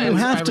to do Oh, one. you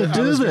have to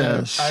do was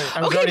this.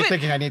 I was Okay, already but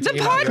thinking I need the to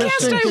email you. podcast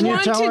Kristen, I can you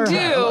want tell her to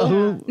do,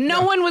 who-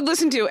 no one would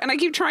listen to, and I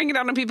keep trying it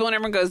out on people, and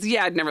everyone goes,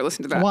 "Yeah, I'd never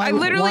listen to that." Why, I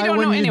literally why don't know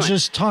wouldn't anyone. you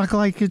just talk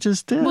like you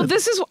just did? Well,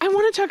 I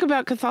want to talk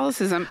about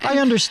Catholicism. I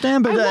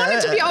understand, but I want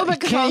it to be all about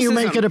can't you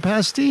make Catholicism. it a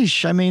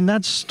pastiche? I mean,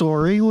 that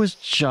story was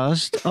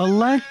just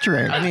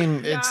electric. I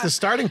mean, it's the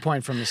starting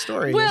point from the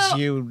story Well, is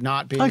you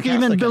not being like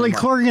Catholic even Billy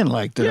anymore. Corgan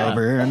liked it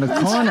over here in the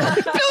corner.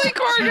 Billy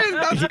Corgan,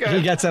 that's He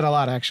good. gets that a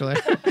lot, actually.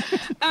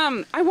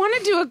 I want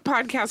to do a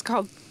podcast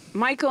called.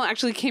 Michael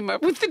actually came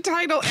up with the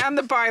title and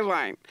the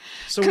byline.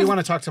 So we want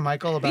to talk to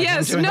Michael about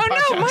Yes, him doing no,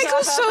 the podcast.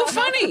 Michael's so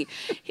funny.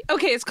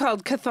 Okay, it's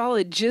called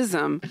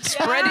Catholicism,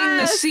 spreading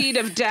the seed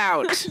of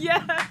doubt.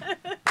 Yeah.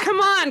 Come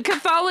on,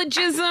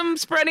 Catholicism,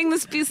 spreading the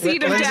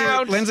seed of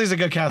doubt. Lindsay's a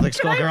good Catholic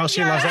schoolgirl.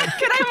 She loves it.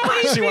 Can I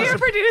please She be wants your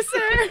to-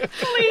 producer?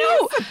 Please.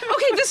 No,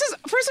 okay. This is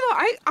first of all,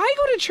 I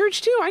go to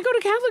church too. I go to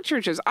Catholic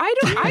churches.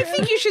 I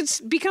think you should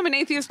become an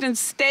atheist and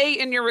stay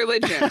in your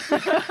religion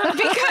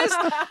because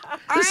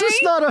This is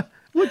not a.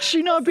 Would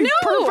she not be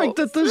perfect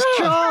at this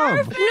job?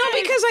 No,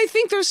 because I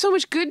think there's so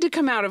much good to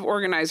come out of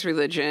organized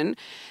religion,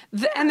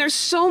 and there's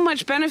so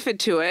much benefit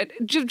to it.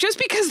 Just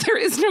because there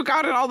is no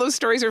God and all those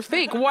stories are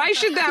fake, why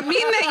should that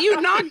mean that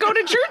you not go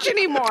to church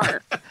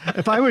anymore?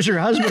 If I was your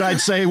husband, I'd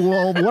say,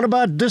 well, what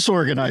about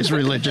disorganized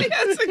religion?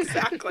 Yes,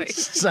 exactly.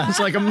 Sounds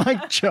like a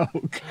Mike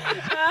joke.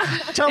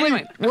 Tell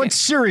Anyway, me, what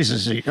series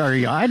are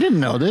you? I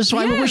didn't know this.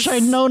 I wish Yes.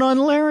 I'd known on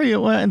Larry.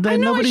 I know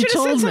Nobody I should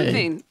have told said me.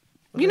 something.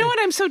 You know what?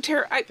 I'm so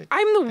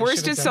I'm the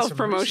worst have at done some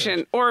self-promotion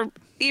research. or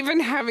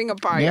even having a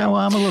bio. Yeah, well,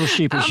 I'm a little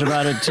sheepish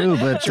about it too,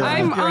 but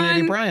I'm You're on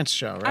Eddie on- Bryant's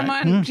show, right? I'm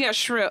on,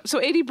 Shrill. So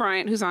Adie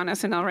Bryant, who's on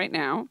SNL right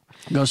now.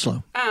 go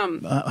slow.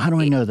 How do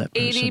I know that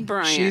person? Adie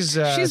Bryant. She's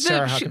the-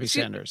 Sarah she- Huckabee she-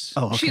 Sanders.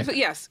 Oh, okay.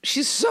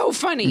 She's so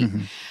funny.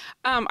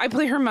 I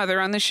play her mother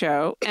on the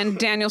show, and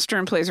Daniel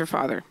Stern plays her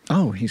father.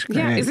 Oh, he's great.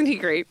 Yeah, isn't he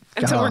great?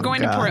 And so Oh, we're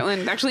going God. to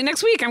Portland. Actually,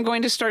 next week I'm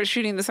going to start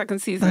shooting the second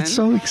season. That's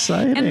so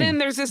exciting. And then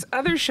there's this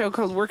other show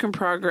called Work in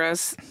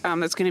Progress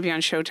that's going to be on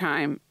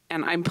Showtime,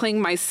 and I'm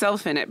playing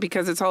myself in it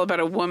because it's all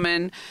about a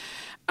woman.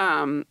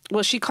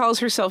 Well, she calls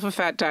herself a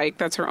fat dyke.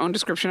 That's her own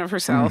description of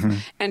herself,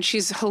 and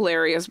she's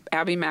hilarious.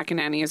 Abby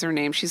McInerney is her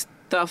name. She's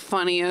the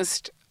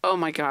funniest. Oh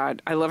my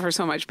God, I love her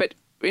so much. But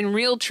in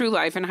real, true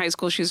life, in high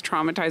school, she was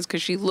traumatized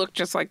because she looked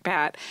just like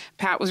Pat.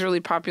 Pat was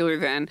really popular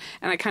then,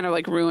 and I kind of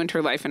like ruined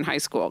her life in high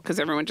school because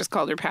everyone just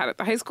called her Pat at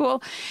the high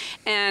school.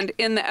 And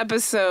in the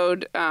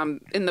episode,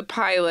 in the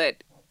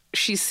pilot,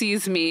 she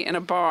sees me in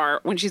a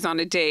bar when she's on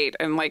a date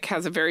and like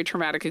has a very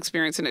traumatic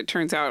experience, and it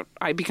turns out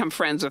I become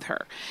friends with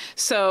her.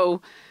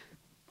 So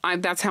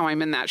that's how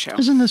I'm in that show.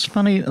 Isn't this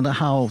funny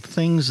how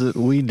things that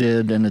we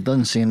did, and it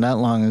doesn't seem that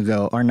long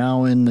ago, are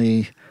now in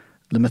the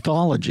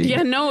mythology?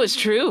 Yeah, no, it's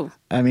true.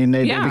 I mean,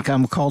 they Yeah.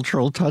 become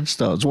cultural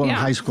touchstones. Well, in Yeah.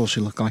 high school, she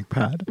looked like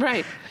Pat.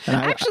 Right. And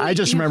Actually, I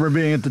just remember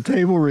being at the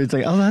table where you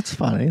think, oh, that's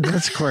funny.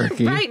 That's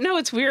quirky. Right. No,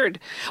 it's weird.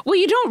 Well,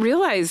 you don't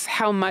realize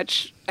how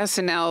much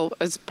SNL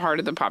is part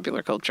of the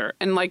popular culture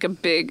and like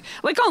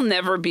I'll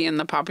never be in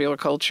the popular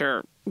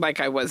culture like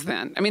I was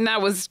then. I mean,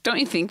 don't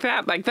you think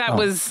that? Like that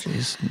was,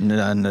 Jeez.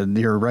 And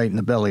you're right in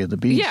the belly of the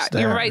beast. yeah,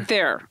 there. you're right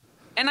there.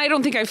 And I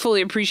don't think I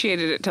fully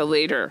appreciated it till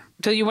later,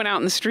 till you went out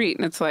in the street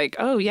and it's like,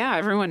 oh yeah,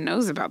 everyone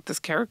knows about this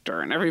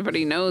character and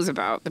everybody knows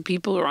about the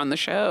people who are on the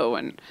show.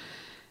 And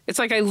it's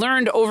like I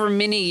learned over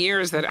many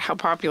years how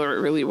popular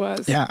it really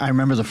was. Yeah, I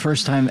remember the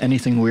first time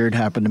anything weird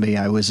happened to me.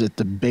 I was at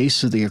the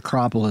base of the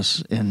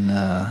Acropolis in,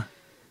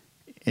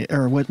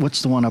 or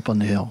what's the one up on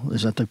the hill?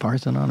 Is that the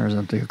Parthenon or is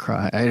that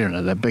the I don't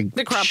know, that big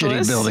The shitty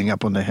Acropolis? building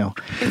up on the hill.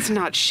 It's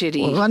not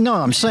shitty. Well, no,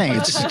 I'm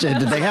saying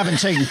they haven't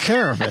taken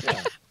care of it.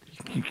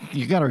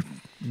 you gotta.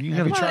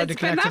 Have you tried to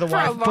connect to the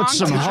Wi-Fi? Put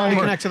some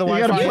Homer. Connect to the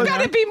Wi-Fi. You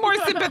got to be more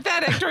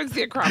sympathetic towards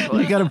the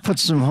Acropolis. You got to put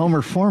some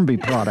Homer Formby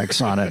products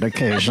on it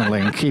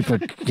occasionally and keep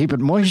it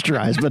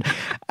moisturized. But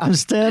I'm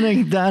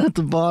standing down at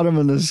the bottom,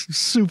 and this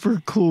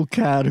super cool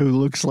cat who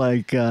looks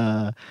like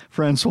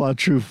Francois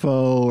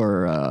Truffaut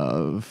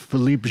or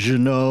Philippe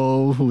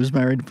Junot, who was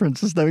married to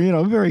Princess Diana. You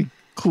know, very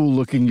cool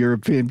looking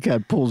European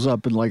cat, pulls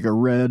up in like a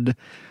red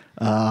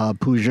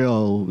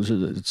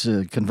Peugeot. It's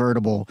a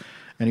convertible.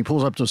 And he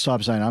pulls up to a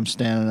stop sign. I'm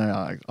standing there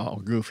like, oh,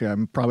 goofy. I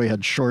probably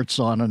had shorts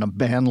on and a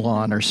band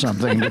lawn or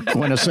something,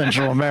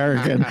 quintessential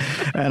American.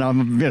 And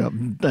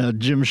I'm,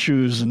 gym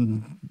shoes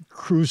and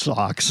crew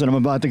socks. And I'm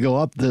about to go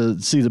up to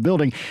see the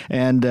building.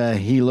 And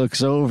he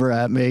looks over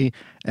at me,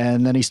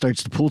 and then he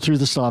starts to pull through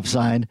the stop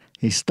sign.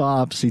 He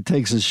stops. He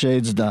takes his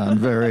shades down.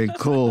 Very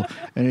cool.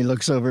 And he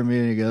looks over at me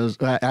and he goes,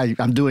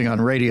 I'm doing on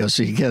radio,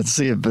 so you can't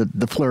see it, but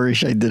the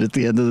flourish I did at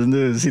the end of the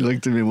news, he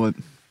looked at me and went...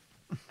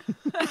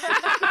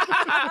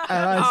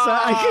 And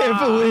I can't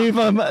believe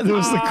it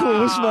was the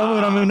coolest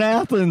moment. I'm in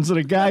Athens, and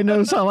a guy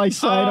knows how I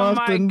sign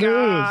off the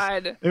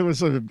news. It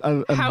was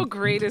how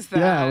great is that?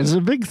 Yeah, it was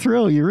a big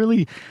thrill. You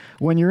really,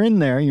 when you're in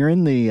there, you're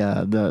in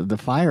the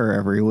fire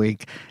every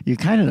week. You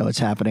kind of know what's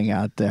happening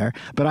out there.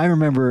 But I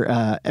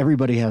remember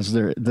everybody has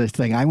their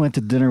thing. I went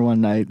to dinner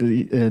one night,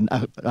 and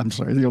I'm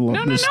sorry, you'll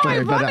love this story. I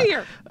love to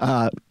hear.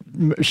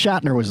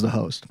 Shatner was the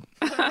host.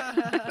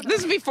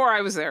 This is before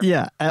I was there.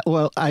 Yeah.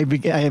 Well, I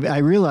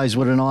realized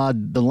what an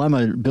odd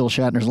dilemma Bill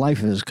Shatner's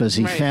life is, because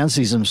he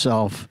fancies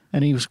himself,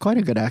 and he was quite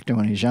a good actor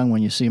when he was young,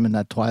 when you see him in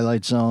that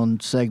Twilight Zone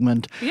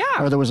segment. Yeah.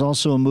 Or there was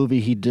also a movie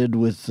he did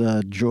with,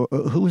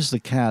 who was the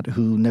cat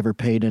who never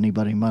paid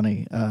anybody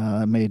money,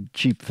 made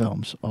cheap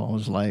films all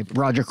his life?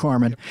 Roger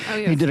Corman. Oh,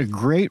 yes. He did a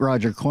great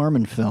Roger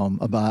Corman film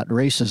about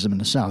racism in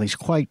the South. He's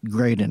quite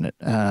great in it.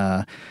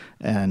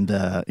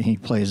 And he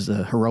plays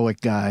the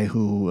heroic guy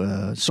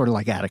who, sort of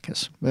like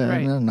Atticus.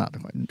 Not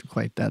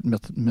quite that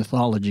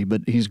mythology,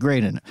 but he's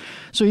great in it.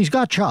 So he's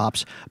got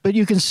chops, but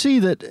you can see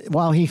that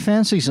while he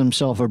fancies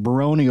himself a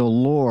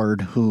baronial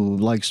lord who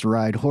likes to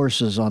ride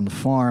horses on the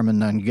farm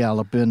and then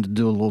gallop in to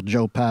do a little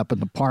Joe Pap in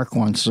the park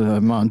once a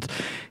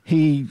month,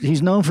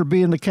 he's known for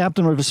being the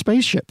captain of a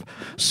spaceship.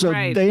 So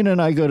Dana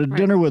and I go to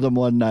dinner with him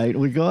one night.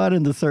 We go out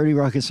into 30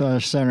 Rockefeller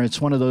Center. It's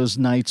one of those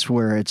nights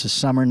where it's a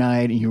summer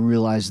night and you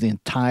realize the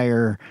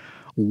entire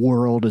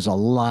world is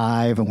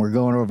alive, and we're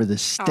going over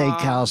this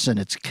steakhouse and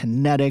it's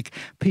kinetic,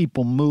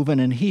 people moving,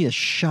 and he is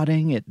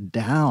shutting it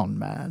down,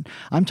 man.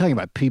 I'm talking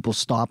about people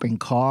stopping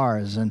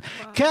cars and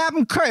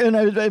Captain Kirk,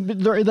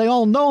 and they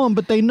all know him,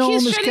 but they know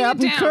him as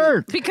Captain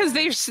Kirk because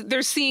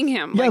they're seeing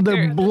him. Yeah, like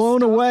they're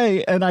blown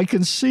away, and I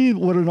can see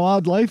what an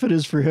odd life it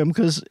is for him,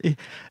 because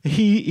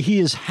he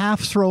is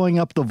half throwing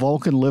up the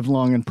Vulcan live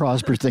long and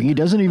prosper thing. He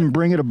doesn't even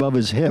bring it above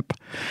his hip,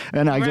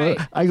 and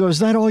I go, is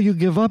that all you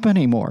give up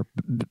anymore,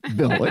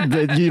 Bill?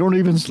 You don't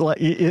even,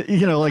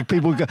 like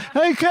people go,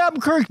 hey, Captain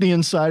Kirk. The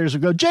insiders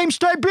would go, James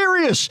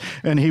Tiberius.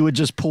 And he would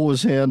just pull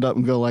his hand up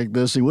and go like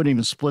this. He wouldn't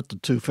even split the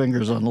two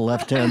fingers on the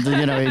left hand.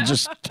 He'd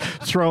just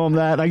throw him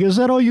that. And I go, is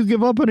that all you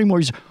give up anymore?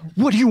 He said,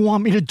 what do you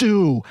want me to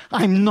do?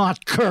 I'm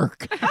not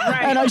Kirk.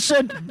 And I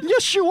said,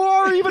 yes, you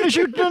are, even as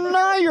you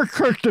deny your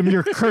Kirkdom,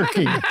 you're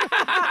Kirky.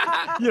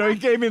 He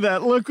gave me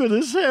that look with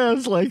his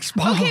hands like,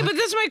 okay, but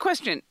this is my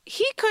question.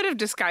 He could have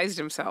disguised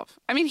himself.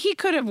 I mean, he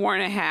could have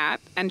worn a hat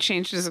and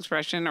changed his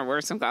expression or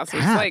wear some glasses.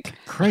 Like,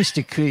 Christ,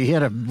 he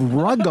had a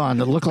rug on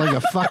that looked like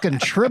a fucking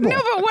tribble. No,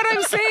 but what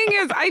I'm saying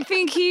is, I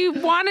think he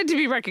wanted to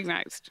be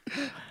recognized.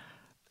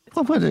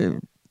 Well, but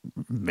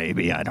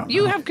maybe, I don't know.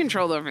 You have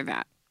control over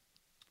that.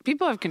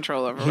 People have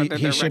control over whether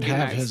they're should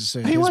recognized.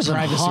 Have he wasn't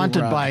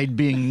haunted by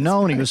being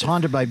known. He was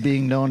haunted by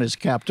being known as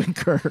Captain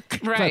Kirk.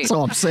 Right. That's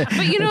all I'm saying.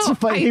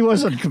 But he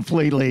wasn't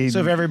completely. So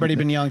if everybody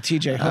been yelling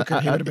T.J. Hooker,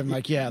 he would have been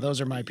like, yeah, those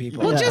are my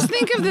people. Well, just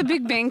think of the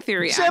Big Bang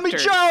Theory Sammy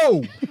actors.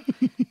 Joe!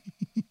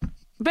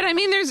 But I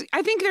mean,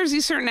 I think there's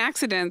these certain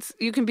accidents.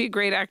 You can be a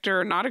great actor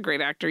or not a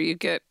great actor.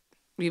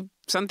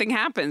 Something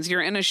happens.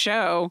 You're in a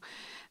show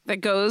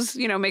that goes,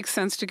 makes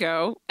sense to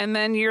go, and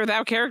then you're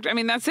that character. I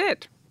mean, that's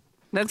it.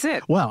 That's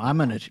it. Well,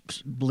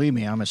 believe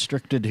me, I'm a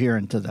strict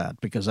adherent to that,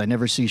 because I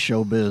never see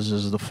showbiz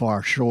as the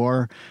far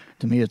shore.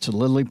 To me, it's a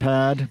lily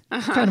pad.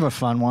 Kind of a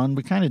fun one,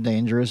 but kind of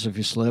dangerous if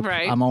you slip.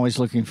 Right. I'm always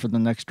looking for the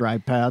next dry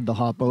pad to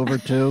hop over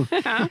to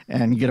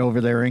and get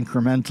over there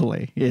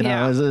incrementally.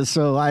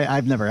 So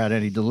I've never had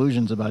any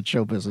delusions about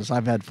show business.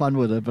 I've had fun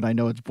with it, but I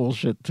know it's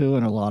bullshit too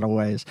in a lot of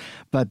ways.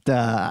 But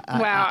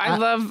I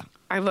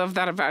love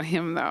that about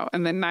him, though,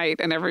 and the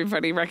night and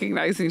everybody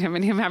recognizing him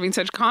and him having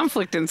such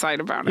conflict inside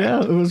about it.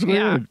 Yeah, it was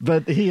weird.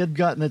 But he had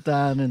gotten it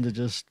down into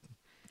just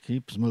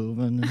keeps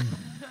moving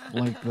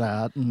like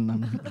that.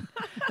 And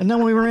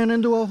then we ran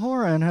into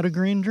O'Hara and had a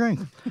green drink.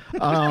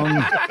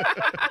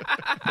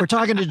 We're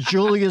talking to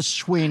Julius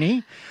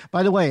Sweeney.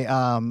 By the way,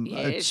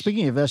 Yes.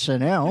 speaking of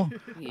SNL,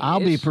 I'll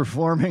be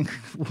performing.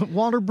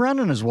 Walter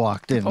Brennan has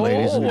walked in,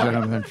 ladies and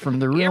gentlemen, from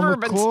the You real ever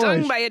been McCoys.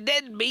 stung by a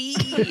dead bee?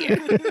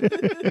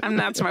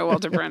 That's my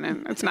Walter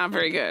Brennan. It's not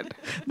very good.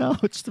 No,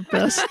 it's the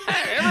best.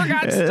 Ever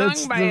got It's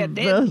stung by the a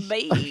dead best.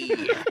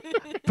 bee?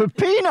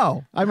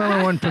 Peppino. I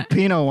remember when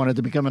Peppino wanted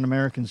to become an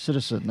American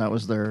citizen. That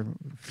was their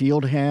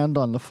field hand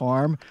on the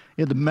farm.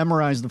 He had to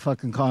memorize the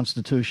fucking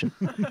Constitution.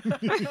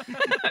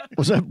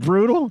 Was that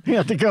brutal? He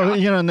had to go,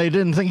 and they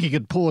didn't think he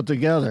could pull it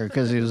together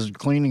because he was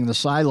cleaning the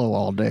silo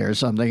all day or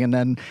something. And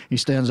then he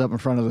stands up in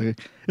front of the...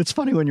 It's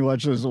funny when you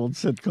watch those old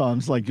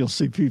sitcoms, like you'll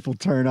see people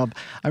turn up.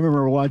 I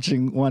remember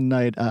watching one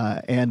night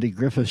Andy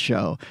Griffith's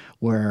show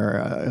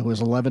where it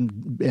was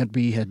 11, Aunt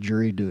Bee had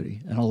jury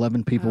duty, and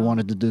 11 people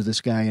wanted to do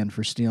this guy in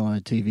for stealing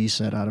a TV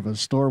set out of a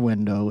store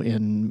window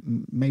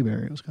in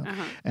Mayberry, it was called.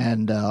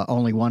 And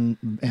only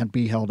one Aunt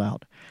Bee held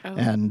out.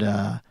 And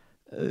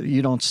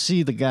you don't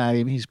see the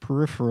guy. He's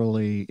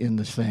peripherally in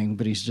the thing,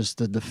 but he's just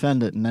the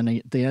defendant. And then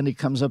at the end, he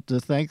comes up to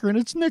thank her, and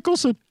it's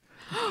Nicholson.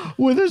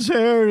 With his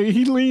hair,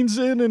 he leans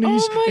in, and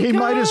he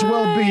might as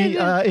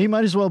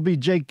well be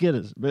Jake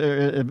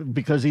Gittes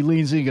because he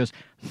leans in. He goes,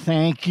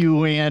 "Thank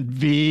you, Aunt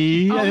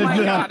Bee." Oh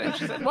my God! And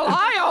she said, "Well,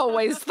 I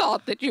always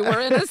thought that you were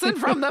innocent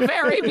from the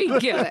very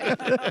beginning."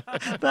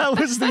 That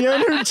was the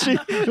energy.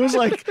 It was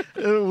like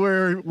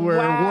where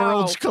Wow.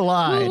 worlds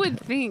collide. Who would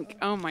think?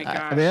 Oh my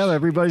gosh! Yeah,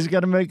 everybody's got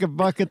to make a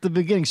buck at the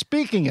beginning.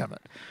 Speaking of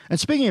it, and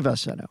speaking of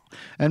SNL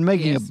and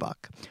making a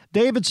buck,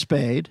 David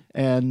Spade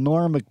and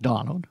Nora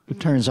McDonald, who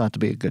turns out to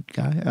be a good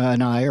guy,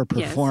 and I are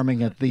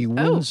performing at the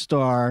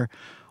WinStar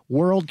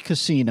World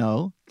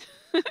Casino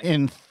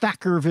in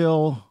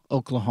Thackerville,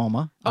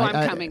 Oklahoma. Oh,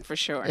 I'm coming for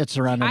sure. It's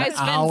around I an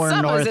spent hour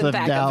summers north in of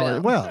Dallas.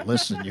 Thackerville. Well,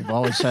 listen, you've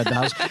always had the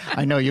house.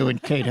 I know you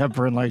and Kate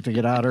Hepburn like to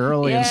get out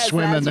early and Yes,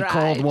 swim in the that's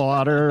cold right.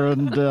 water,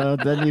 and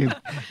then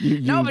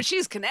you No, but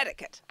she's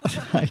Connecticut.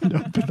 I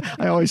know, but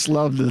I always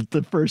loved that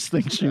the first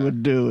thing she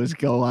would do is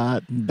go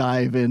out and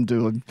dive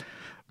into a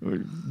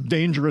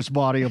dangerous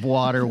body of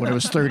water when it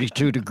was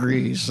 32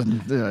 degrees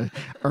and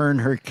earn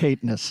her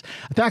Kateness.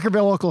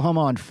 Thackerville,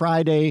 Oklahoma on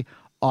Friday,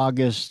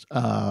 August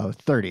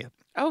 30th.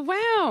 Oh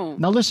wow!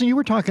 Now listen, you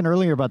were talking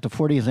earlier about the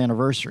 40th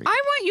anniversary.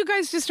 I want you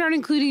guys to start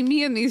including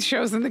me in these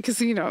shows in the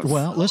casinos.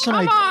 Well, listen,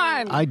 Come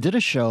on! I did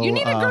a show. You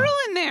need a girl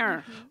in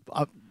there.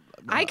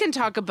 I can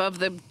talk above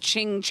the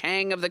ching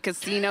chang of the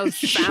casino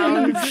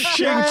sound.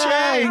 Ching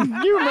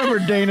Chang. You remember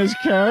Dana's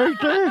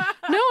character?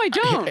 No, I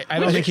don't. I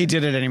don't think he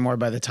did it anymore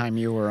by the time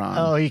you were on.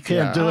 Oh, he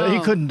can't do it. He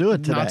couldn't do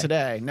it today. Not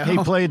today, no. He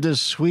played the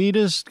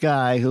sweetest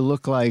guy who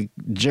looked like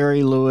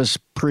Jerry Lewis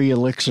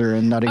pre-Elixir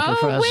and Nutty Oh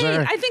Professor. wait,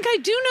 I think I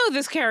do know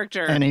this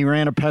character. And he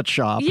ran a pet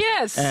shop.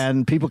 Yes.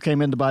 And people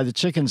came in to buy the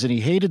chickens, and he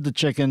hated the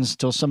chickens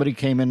till somebody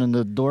came in and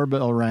the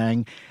doorbell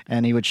rang,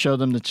 and he would show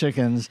them the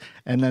chickens,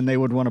 and then they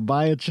would want to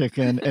buy a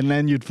chicken, and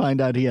then you'd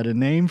find out he had a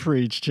name for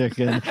each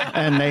chicken,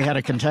 and they had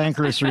a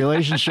cantankerous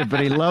relationship, but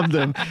he loved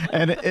them.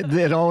 And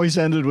it always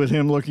ended with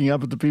him looking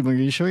up at the people, "Are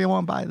you sure you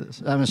won't buy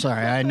this?" "I'm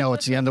sorry, I know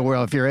it's the end of the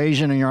world. If you're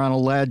Asian and you're on a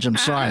ledge, I'm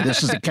sorry.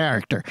 This is the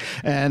character."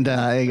 And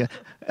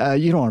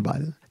you don't want to buy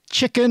this.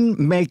 "Chicken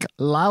make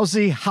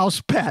lousy house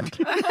pet."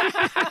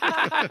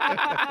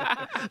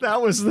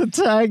 That was the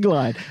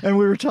tagline. And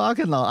we were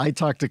talking, I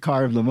talked to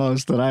Carv the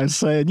most, and I was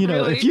saying,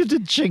 Really? if you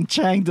did Ching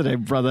Chang today,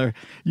 brother,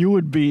 you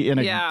would be in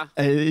Yeah.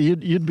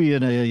 you'd be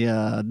in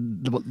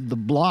the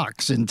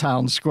blocks in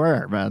Town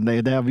Square, man.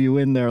 They'd have you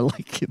in there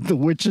like the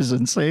witches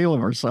in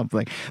Salem or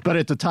something. But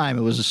at the time,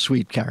 it was a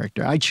sweet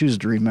character. I choose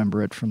to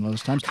remember it from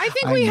those times. I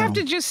think we have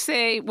to just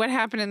say what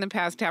happened in the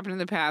past happened in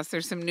the past.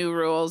 There's some new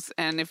rules,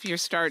 and if you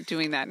start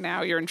doing that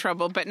now, you're in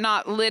trouble, but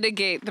not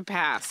litigate the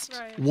past.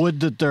 Right. Would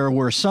that there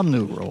were some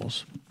new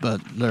rules,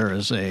 but there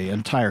is a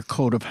entire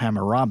code of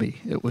Hammurabi,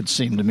 it would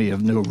seem to me,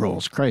 of new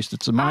rules. Christ,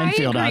 it's a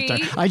minefield out there.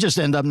 agree. I just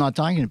end up not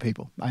talking to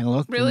people. I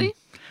look. Really?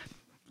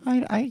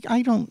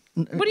 I don't.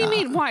 What do you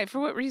mean? Why? For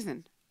what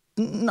reason?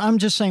 I'm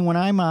just saying when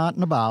I'm out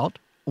and about,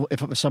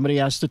 if somebody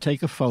has to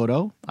take a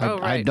photo, I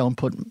right. don't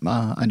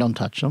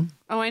touch them.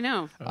 Oh, I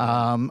know.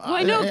 Well,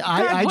 I know.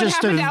 God, what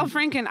happened to Al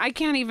Franken? I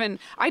can't even.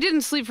 I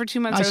didn't sleep for 2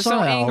 months. I was saw so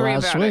Al angry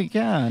last about week, it.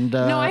 yeah, and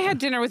No, I had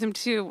dinner with him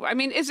too. I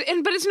mean,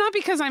 but it's not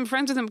because I'm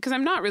friends with him, because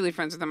I'm not really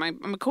friends with him.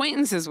 I'm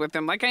acquaintances with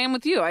him, like I am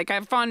with you. Like I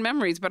have fond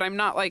memories, but I'm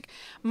not like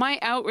my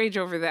outrage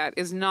over that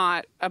is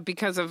not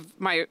because of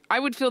my. I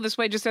would feel this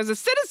way just as a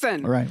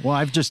citizen. Right. Well,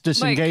 I've just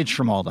disengaged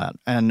from all that,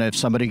 and if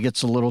somebody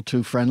gets a little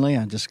too friendly,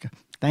 I just go,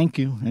 "Thank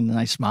you," and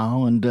I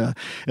smile. And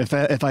if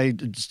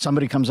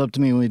somebody comes up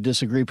to me and we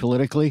disagree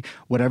politically,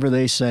 whatever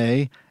they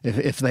say,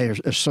 if they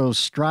are so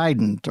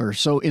strident or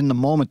so in the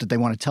moment that they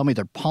want to tell me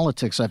their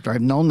politics after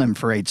I've known them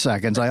for 8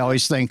 seconds, I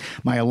always think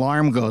my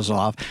alarm goes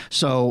off.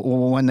 So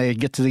when they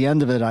get to the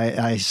end of it,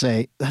 I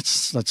say,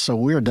 "That's so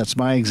weird. That's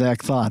my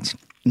exact thoughts."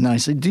 And I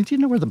say, "Do you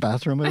know where the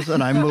bathroom is?"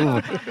 And I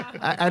move.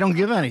 I don't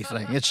give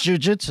anything. It's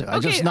jujitsu.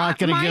 I'm just not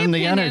going to give him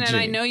the energy. And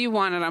I know you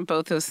want it on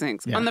both those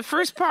things. Yeah. On the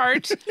first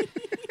part,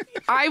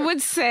 I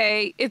would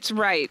say it's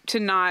right to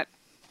not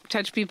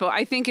touch people.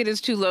 I think it is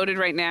too loaded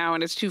right now,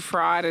 and it's too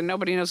fraught, and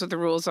nobody knows what the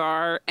rules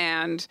are.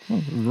 And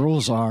the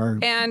rules are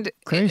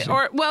crazy.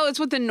 It's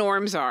what the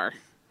norms are.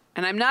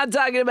 And I'm not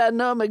talking about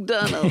Norm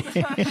Macdonald.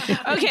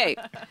 Okay.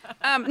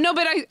 No,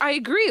 but I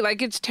agree.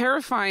 Like, it's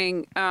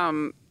terrifying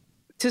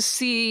to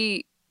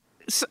see.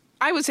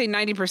 I would say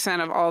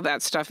 90% of all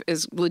that stuff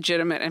is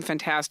legitimate and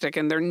fantastic,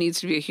 and there needs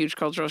to be a huge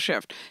cultural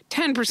shift.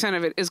 10%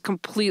 of it is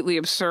completely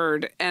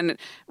absurd and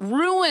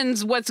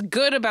ruins what's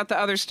good about the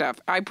other stuff.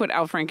 I put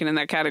Al Franken in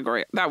that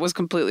category. That was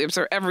completely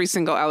absurd. Every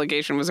single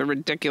allegation was a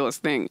ridiculous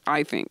thing,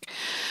 I think.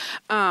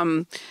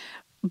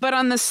 But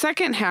on the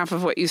second half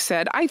of what you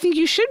said, I think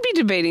you should be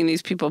debating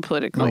these people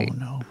politically. Oh,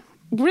 no.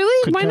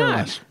 Really? Why not?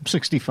 Less.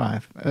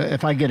 65.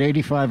 If I get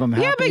 85, I'm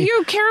happy. Yeah, but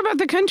you care about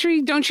the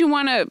country. Don't you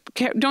want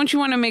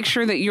to make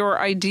sure that your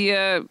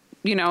idea,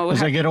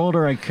 As I get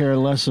older, I care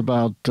less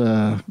about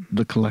the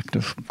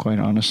collective, quite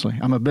honestly.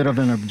 I'm a bit of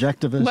an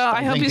objectivist. Well,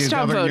 I hope you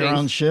stop govern voting. your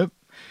own ship.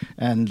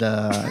 And,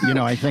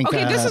 I think...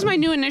 Okay, this is my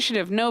new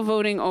initiative, no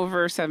voting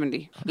over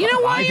 70. You know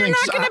why? You're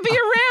not going to be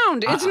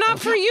around. It's not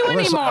for you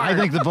anymore. I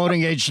think the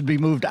voting age should be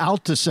moved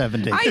out to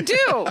 70. I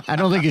do. I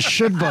don't think you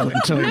should vote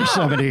until you're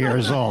 70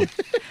 years old.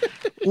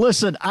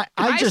 Listen, I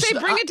say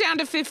bring it down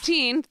to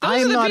 15.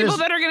 Those are the people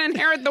that are going to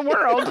inherit the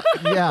world.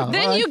 Yeah.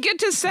 Then you get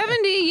to 70,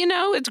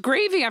 it's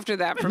gravy after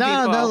that for people.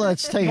 No,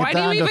 let's take it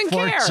down to 14.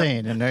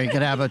 Care? And then you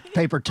can have a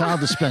paper towel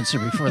dispenser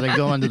before they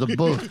go into the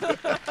booth.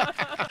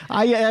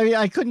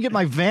 I couldn't get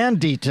my van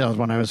detailed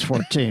when I was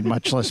 14,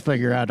 much less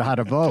figure out how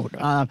to vote.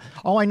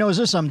 All I know is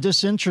this: I'm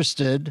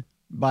disinterested,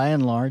 by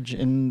and large,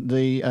 in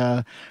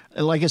the,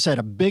 like I said,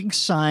 a big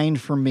sign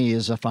for me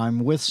is if I'm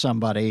with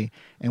somebody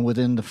and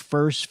within the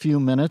first few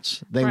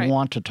minutes, they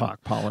want to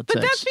talk politics.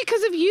 But that's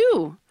because of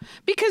you.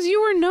 Because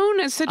you were known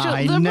as such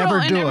a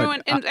liberal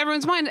in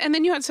everyone's mind. And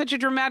then you had such a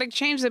dramatic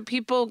change that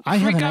people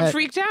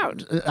freaked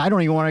out. I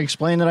don't even want to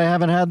explain that I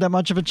haven't had that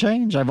much of a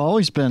change. I've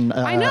always been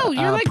I know.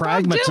 You're like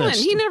pragmatist. Bob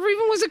Dylan. He never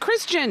even was a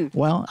Christian.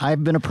 Well,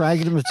 I've been a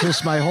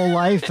pragmatist my whole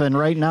life, and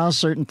right now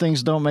certain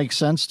things don't make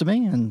sense to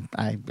me, and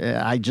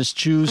I just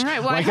choose. All right,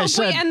 well, like I hope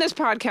we end this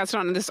podcast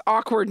on this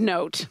awkward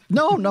note.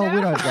 No, we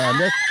don't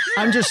end it.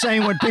 I'm just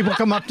saying when people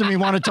come up to me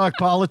want to talk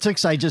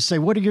politics, I just say,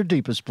 what are your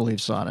deepest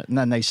beliefs on it? And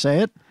then they say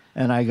it,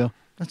 and I go,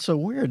 that's so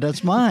weird.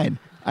 That's mine.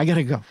 I got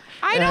to go.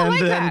 I don't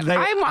like that.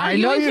 I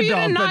know you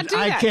don't, but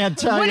I can't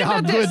tell you how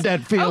good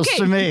that feels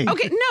to me.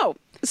 Okay, no.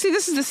 See,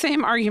 this is the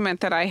same argument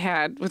that I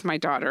had with my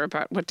daughter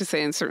about what to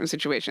say in certain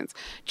situations.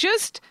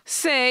 Just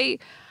say,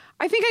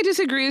 I think I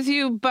disagree with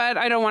you, but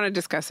I don't want to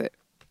discuss it.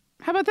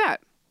 How about that?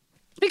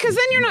 Because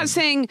then you're not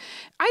saying,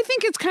 I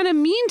think it's kind of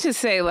mean to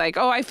say like,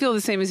 oh, I feel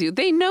the same as you.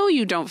 They know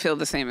you don't feel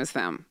the same as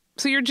them.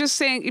 So you're just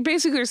saying, you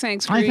basically are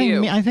saying, screw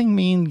you. I think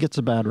mean gets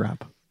a bad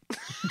rap.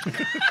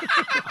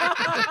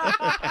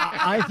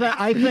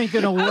 I think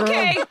in a world...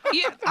 Okay,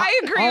 I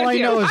agree with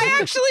you. I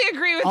actually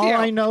agree with you. All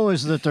I know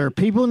is that there are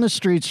people in the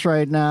streets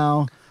right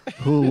now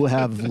who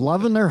have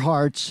love in their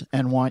hearts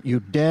and want you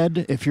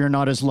dead if you're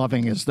not as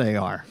loving as they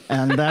are.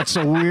 And that's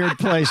a weird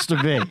place to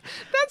be.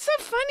 That's so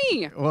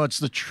funny. Well, it's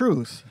the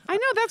truth. I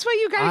know. That's why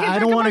you got to get I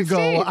back don't want to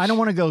go. I don't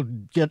want to go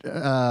get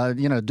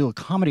do a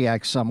comedy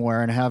act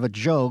somewhere and have a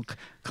joke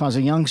cause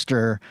a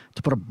youngster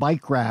to put a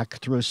bike rack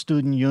through a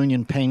student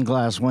union pane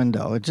glass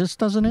window. It just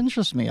doesn't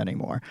interest me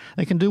anymore.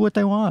 They can do what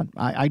they want.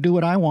 I do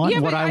what I want.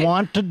 Yeah, what I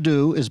want to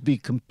do is be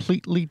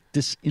completely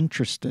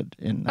disinterested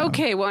in.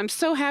 Okay, well, I'm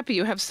so happy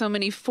you have so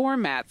many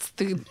formats.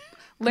 The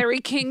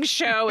Larry King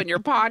show and your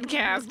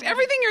podcast.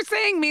 Everything you're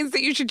saying means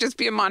that you should just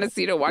be a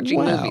Montecito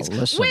watching movies,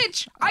 listen,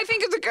 which I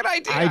think is a good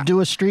idea. I do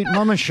a street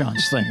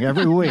mummichance thing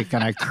every week,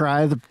 and I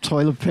cry the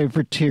toilet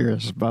paper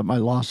tears about my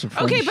loss of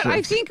friendship. Okay, but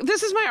I think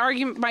this is my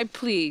argument, my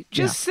plea.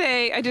 Just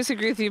say, I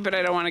disagree with you, but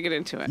I don't want to get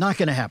into it. Not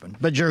going to happen.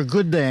 But you're a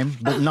good dame,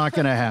 but not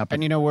going to happen.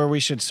 And you know where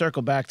we should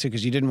circle back to,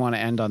 because you didn't want to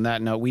end on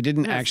that note, we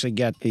didn't actually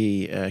get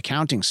the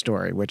accounting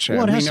story, which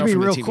it has to be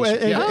real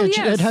quick.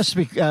 It has to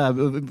be,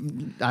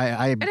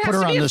 I put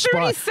her on the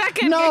spot.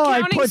 No,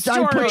 I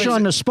put you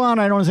on the spot.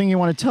 I don't think you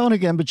want to tell it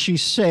again, but she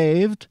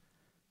saved.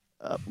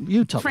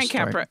 You tell Frank the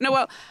story. Capra. No,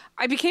 well,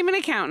 I became an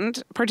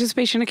accountant.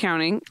 Participation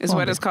accounting is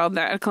what it's called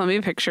that at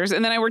Columbia Pictures,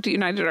 and then I worked at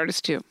United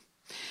Artists too.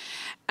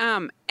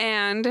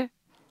 And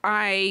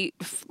I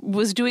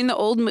was doing the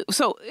old.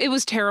 So it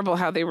was terrible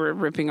how they were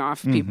ripping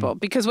off people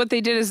because what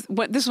they did is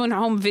this when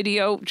home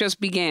video just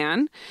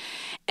began.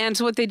 And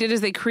so what they did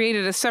is they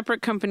created a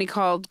separate company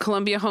called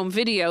Columbia Home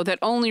Video that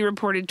only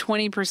reported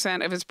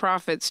 20% of its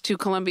profits to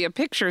Columbia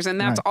Pictures. And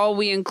that's all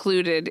we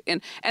included.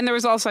 And there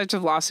was all sorts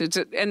of lawsuits.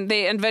 And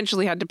they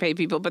eventually had to pay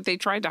people, but they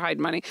tried to hide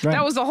money. Right.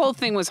 That was the whole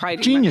thing was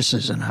hiding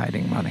Geniuses in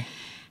hiding money.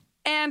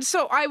 And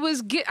so I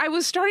was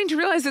starting to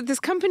realize that this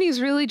company is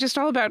really just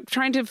all about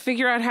trying to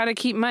figure out how to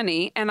keep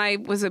money. And I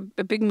was a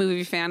big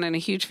movie fan and a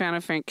huge fan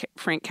of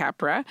Frank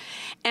Capra.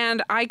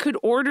 And I could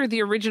order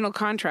the original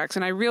contracts.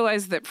 And I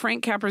realized that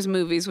Frank Capra's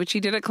movies, which he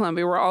did at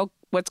Columbia, were all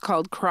what's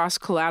called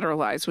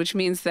cross-collateralized, which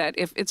means that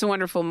if It's a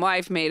Wonderful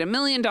Life made $1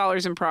 million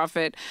in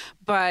profit,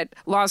 but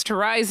Lost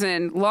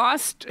Horizon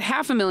lost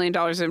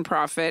 $500,000 in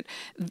profit,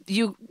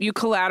 you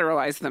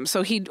collateralize them.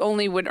 So he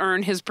only would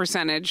earn his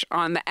percentage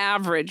on the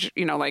average,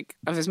 like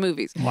of his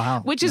movies.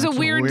 Wow. Which is a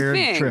weird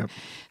thing. Trip.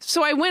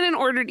 So I went and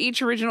ordered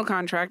each original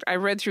contract. I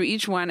read through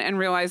each one and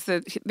realized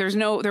that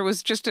there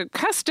was just a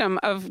custom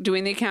of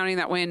doing the accounting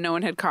that way and no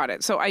one had caught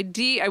it. So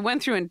I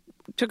went through and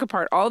took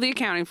apart all the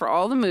accounting for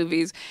all the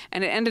movies,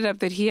 and it ended up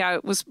that he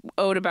was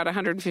owed about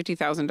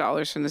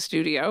 $150,000 from the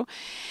studio,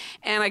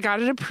 and I got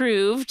it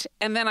approved.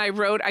 And then I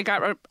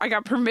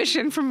got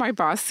permission from my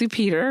boss, Sue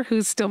Peter,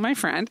 who's still my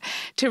friend,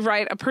 to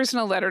write a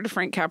personal letter to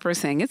Frank Capra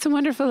saying, "It's a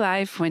wonderful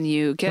life when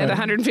you get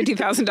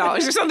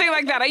 $150,000 or something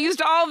like that. I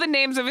used all the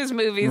names of his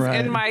movies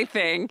in my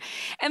thing,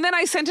 and then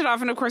I sent it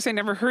off, and of course I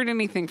never heard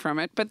anything from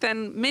it. But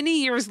then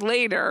many years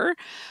later,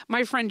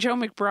 my friend Joe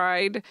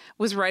McBride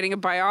was writing a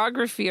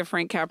biography of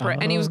Frank Capra,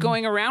 and he was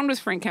going around with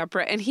Frank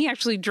Capra, and he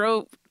actually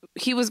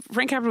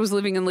Frank Capra was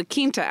living in La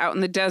Quinta out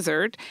in the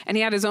desert, and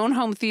he had his own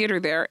home theater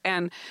there.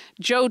 And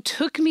Joe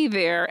took me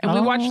there, and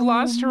we watched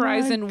Lost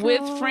Horizon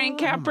with Frank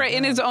Capra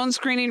in his own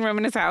screening room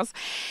in his house.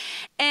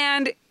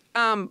 And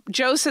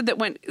Joe said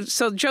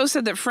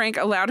that Frank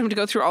allowed him to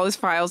go through all his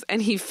files,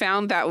 and he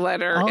found that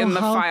letter in the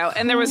file.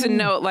 And there was a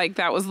note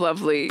that was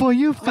lovely. Boy,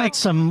 you've got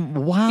some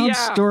wild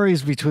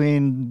stories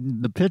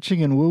between the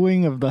pitching and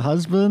wooing of the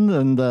husband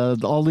and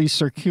all these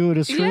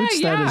circuitous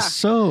routes. Yeah. That is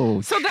so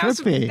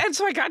trippy. And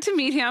so I got to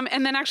meet him,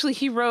 and then actually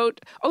he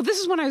wrote, this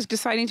is when I was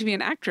deciding to be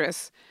an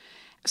actress.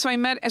 So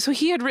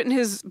he had written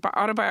his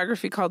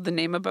autobiography called The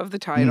Name Above the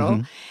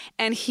Title,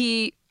 and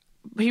he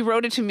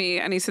wrote it to me,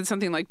 and he said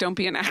something like, "Don't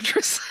be an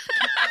actress."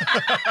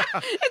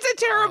 It's a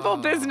terrible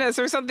business,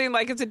 or something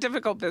like it's a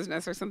difficult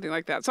business, or something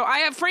like that. So I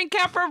have Frank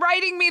Capra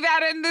writing me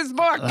that in this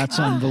book. That's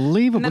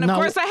unbelievable. And then, of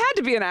course, I had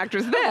to be an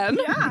actress then.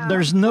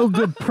 There's no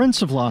good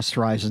Prince of Lost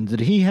Horizon.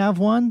 Did he have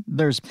one?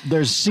 There's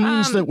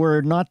scenes that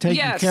were not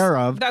taken care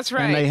of. That's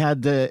right. And they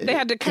had to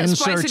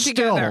splice it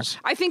together.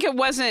 Stills. I think it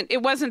wasn't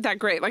that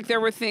great. Like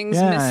there were things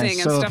missing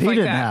and so stuff he like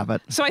didn't that. have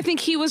it. So I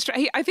think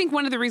I think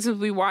one of the reasons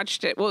we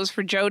watched it was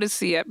for Joe to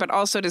see it, but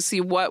also to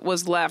see what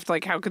was left.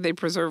 Like how could they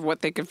preserve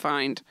what they could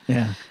find?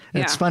 Yeah.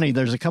 It's funny.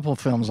 There's a couple of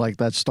films like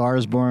that. Star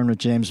is Born with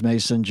James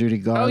Mason, Judy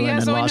Garland,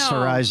 and Lost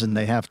Horizon.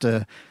 They have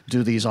to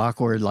do these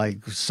awkward,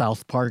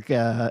 South Park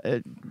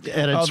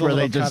edits where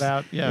they just cut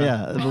out.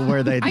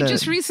 where they. I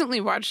just recently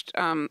watched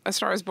A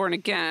Star is Born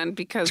again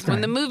because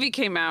when the movie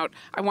came out,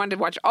 I wanted to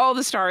watch all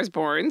the Star is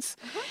Borns,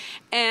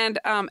 and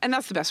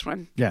that's the best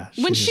one. Yeah,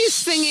 when she's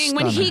singing,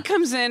 when he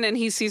comes in and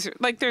he sees her,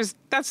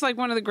 that's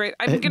one of the great.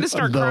 I'm gonna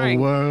start crying.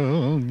 The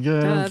world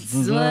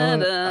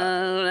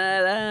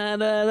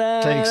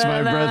takes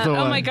my breath away.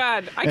 Oh my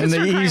God! And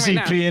the easy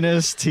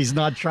pianist, he's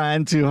not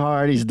trying too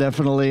hard. He's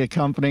definitely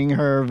accompanying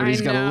her, but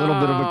he's got a little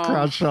bit of a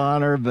crush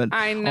on her. But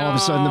all of a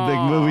sudden, the big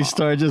movie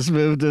star just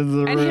moved into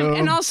the room.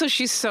 And also,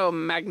 she's so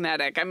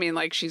magnetic. I mean,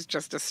 she's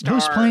just a star.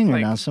 Who's playing her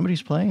now?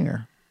 Somebody's playing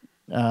her.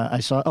 I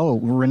saw.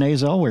 Renee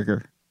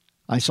Zellweger.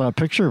 I saw a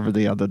picture of her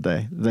the other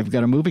day. They've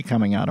got a movie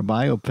coming out, a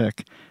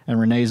biopic, and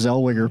Renee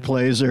Zellweger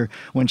plays her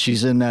when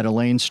she's in that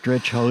Elaine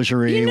Stritch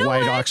hosiery,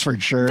 white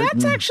Oxford shirt.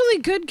 That's actually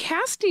good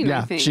casting,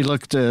 I think. She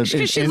looked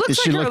she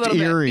looked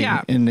eerie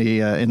in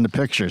the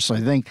picture. So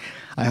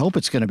I hope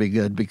it's going to be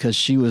good because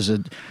she was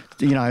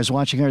I was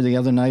watching her the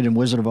other night in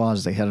Wizard of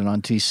Oz. They had it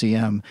on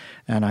TCM,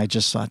 and I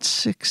just thought,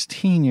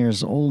 16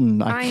 years old,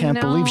 and I can't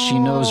believe she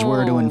knows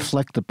where to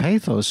inflect the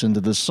pathos into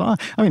the song.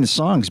 I mean, the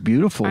song's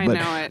beautiful, but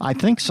I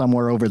think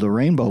Somewhere Over the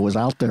Rainbow was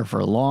out there for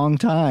a long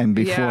time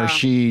before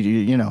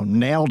she,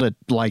 nailed it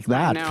like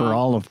that for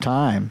all of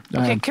time.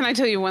 Okay, can I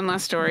tell you one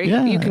last story?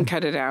 Yeah. You can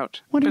cut it out.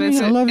 What do you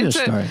mean? I love your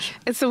stories.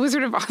 It's the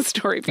Wizard of Oz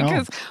story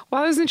because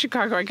while I was in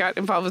Chicago, I got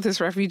involved with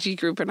this refugee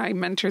group, and I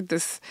mentored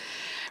this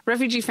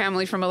refugee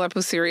family from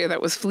Aleppo, Syria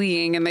that was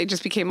fleeing, and they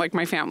just became like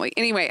my family.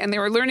 Anyway, and they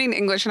were learning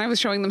English, and I was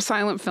showing them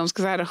silent films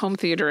because I had a home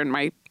theater in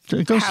my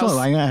Go house. slow.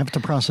 I have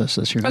to process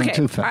this. You're going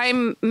too fast.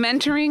 I'm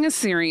mentoring a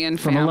Syrian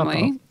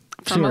family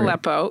from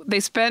Aleppo. They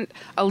spent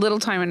a little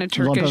time in a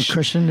Turkish...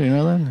 Christian, do you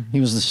know that?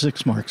 He was the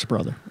Six Marks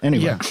brother.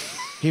 Anyway. Yeah.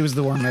 He was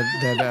the one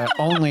that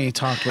only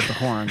talked with the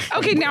horn.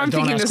 Okay, now I'm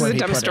thinking this is a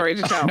dumb story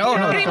to tell. No.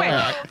 Anyway,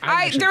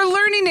 they're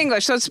learning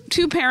English. So it's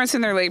two parents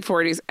in their late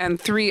 40s,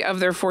 and 3 of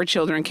their 4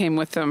 children came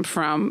with them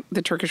from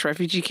the Turkish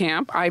refugee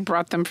camp. I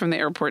brought them from the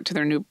airport to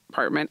their new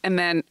apartment, and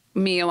then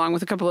me, along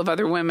with a couple of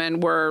other women,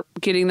 were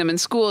getting them in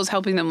schools,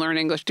 helping them learn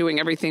English, doing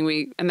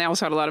everything and they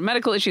also had a lot of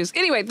medical issues.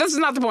 Anyway, this is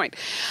not the point.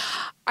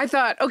 I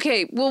thought,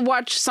 okay, we'll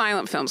watch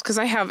silent films because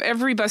I have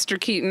every Buster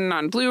Keaton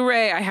on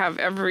Blu-ray. I have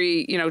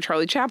every,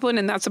 Charlie Chaplin,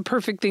 and that's a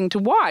perfect thing to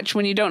watch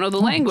when you don't know the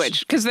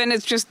language because then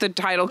it's just the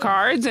title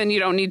cards and you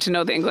don't need to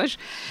know the English.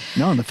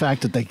 No, and the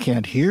fact that they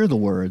can't hear the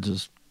words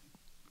is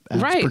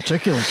adds Right.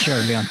 particular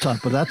cherry on top,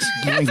 but that's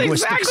Yes,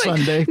 linguistic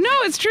exactly. Sunday. No,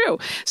 it's true.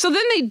 So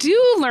then they do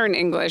learn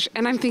English,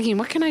 and I'm thinking,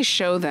 what can I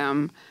show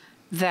them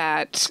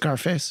that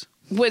Scarface.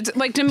 would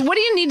like? What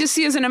do you need to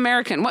see as an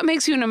American? What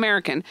makes you an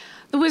American?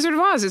 The Wizard of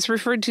Oz is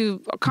referred to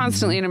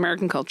constantly in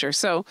American culture.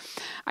 So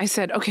I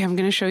said, okay, I'm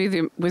going to show you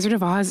the Wizard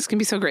of Oz. It's going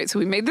to be so great. So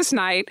we made this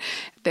night.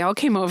 They all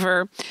came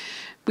over.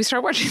 We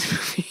started watching the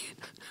movie.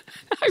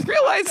 I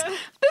realized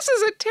this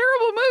is a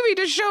terrible movie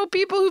to show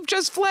people who've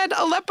just fled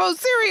Aleppo,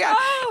 Syria.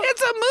 Oh.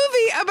 It's a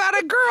movie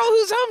about a girl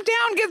whose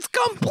hometown gets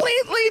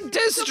completely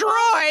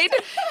destroyed.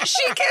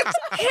 She gets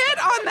hit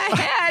on the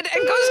head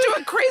and goes to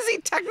a crazy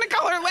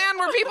Technicolor land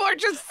where people are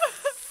just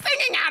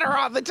singing at her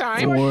all the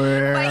time.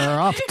 We're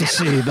off to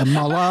see the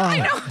mullah. I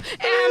know.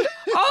 And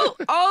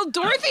all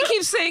Dorothy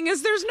keeps saying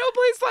is, there's no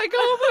place like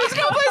home. There's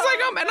no place like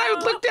home. And I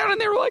would look down and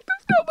they were like,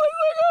 there's no place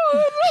like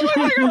home. There's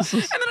no place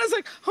like home. And then I was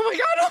like, oh my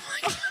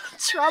God.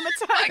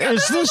 Traumatized.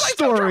 Is this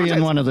story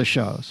in one of the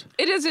shows?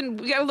 It is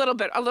in a little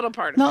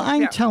part of No, it.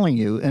 I'm yeah. telling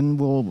you, and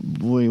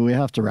we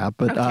have to wrap,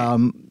 but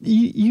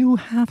you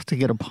have to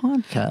get a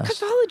podcast.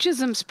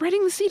 Catholicism,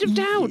 spreading the seed of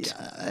doubt.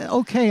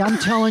 Okay, I'm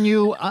telling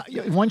you,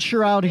 once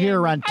you're out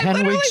here on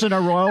 10 weeks in a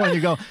row and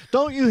you go,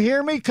 don't you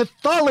hear me?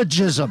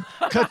 Catholicism.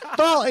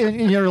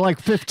 And you're like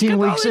 15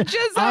 weeks in.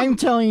 Catholicism. I'm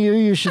telling you,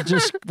 you should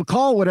just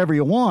call it whatever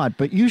you want,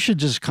 but you should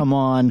just come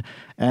on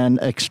and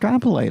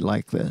extrapolate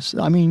like this.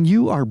 I mean,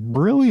 you are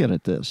brilliant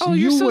at this. Oh,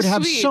 you're you so would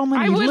have sweet. so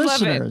many I would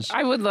listeners. Love it.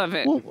 I would love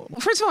it. Well,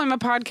 first of all, I'm a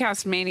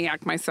podcast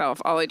maniac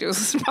myself. All I do is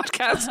listen to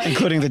podcasts.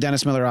 Including the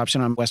Dennis Miller option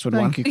on Westwood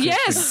One.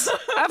 Yes,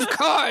 of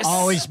course.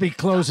 Always be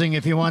closing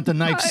if you want the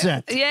night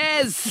set.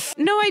 Yes.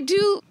 No, I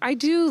do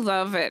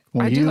love it.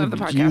 Well, I do love the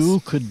podcast.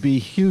 You could be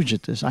huge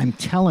at this. I'm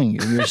telling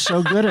you, you're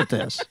so good at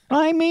this.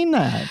 I mean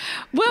that.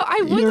 Well,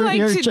 I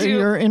would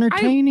You're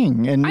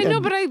entertaining, and I know,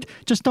 but I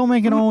just don't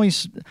make it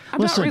always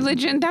about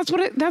religion. That's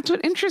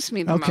what interests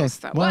me the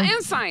most, though. Well,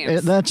 and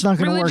science. That's not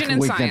going to work Religion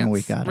and week in and science.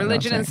 week out.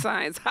 Religion and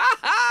science. Ha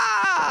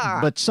ha!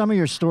 But some of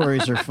your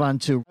stories are fun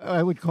too.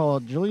 I would call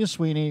it Julia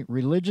Sweeney: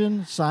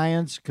 religion,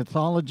 science,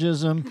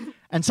 Catholicism,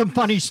 and some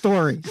funny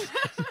stories.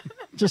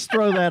 Just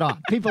throw that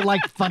on. People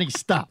like funny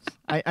stuff.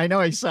 I know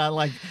I sound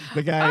like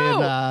the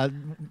guy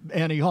in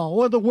Annie Hall.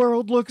 Well, the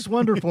world looks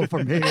wonderful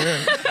from here,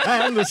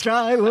 and the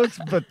sky looks.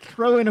 But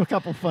throw in a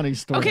couple funny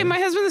stories. Okay, my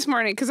husband this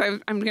morning, because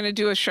I'm going to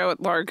do a show at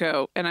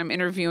Largo, and I'm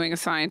interviewing a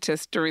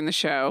scientist during the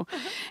show,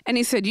 and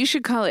he said, you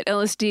should call it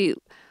LSD,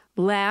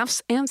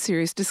 laughs and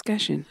serious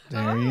discussion.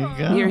 There you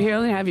go. You're here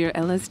to have your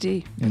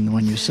LSD. And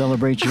when you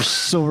celebrate your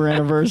silver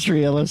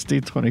anniversary,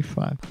 LSD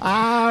 25.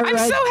 All right. I'm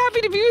so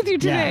happy to be with you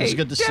today. Yeah, it's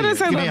good to see Dennis,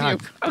 you. I Give me a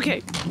love hug. you.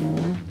 Okay.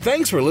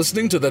 Thanks for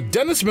listening to the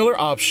Dennis Miller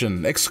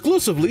Option,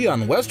 exclusively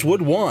on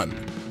Westwood One.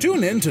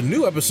 Tune in to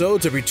new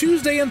episodes every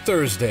Tuesday and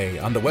Thursday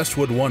on the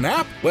Westwood One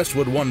app,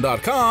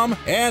 westwood1.com,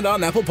 and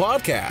on Apple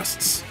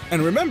Podcasts.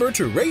 And remember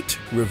to rate,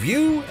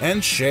 review,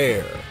 and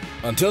share.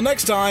 Until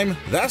next time,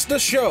 that's the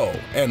show,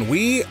 and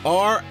we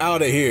are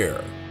out of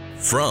here.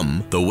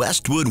 From the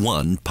Westwood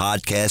One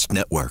Podcast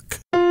Network.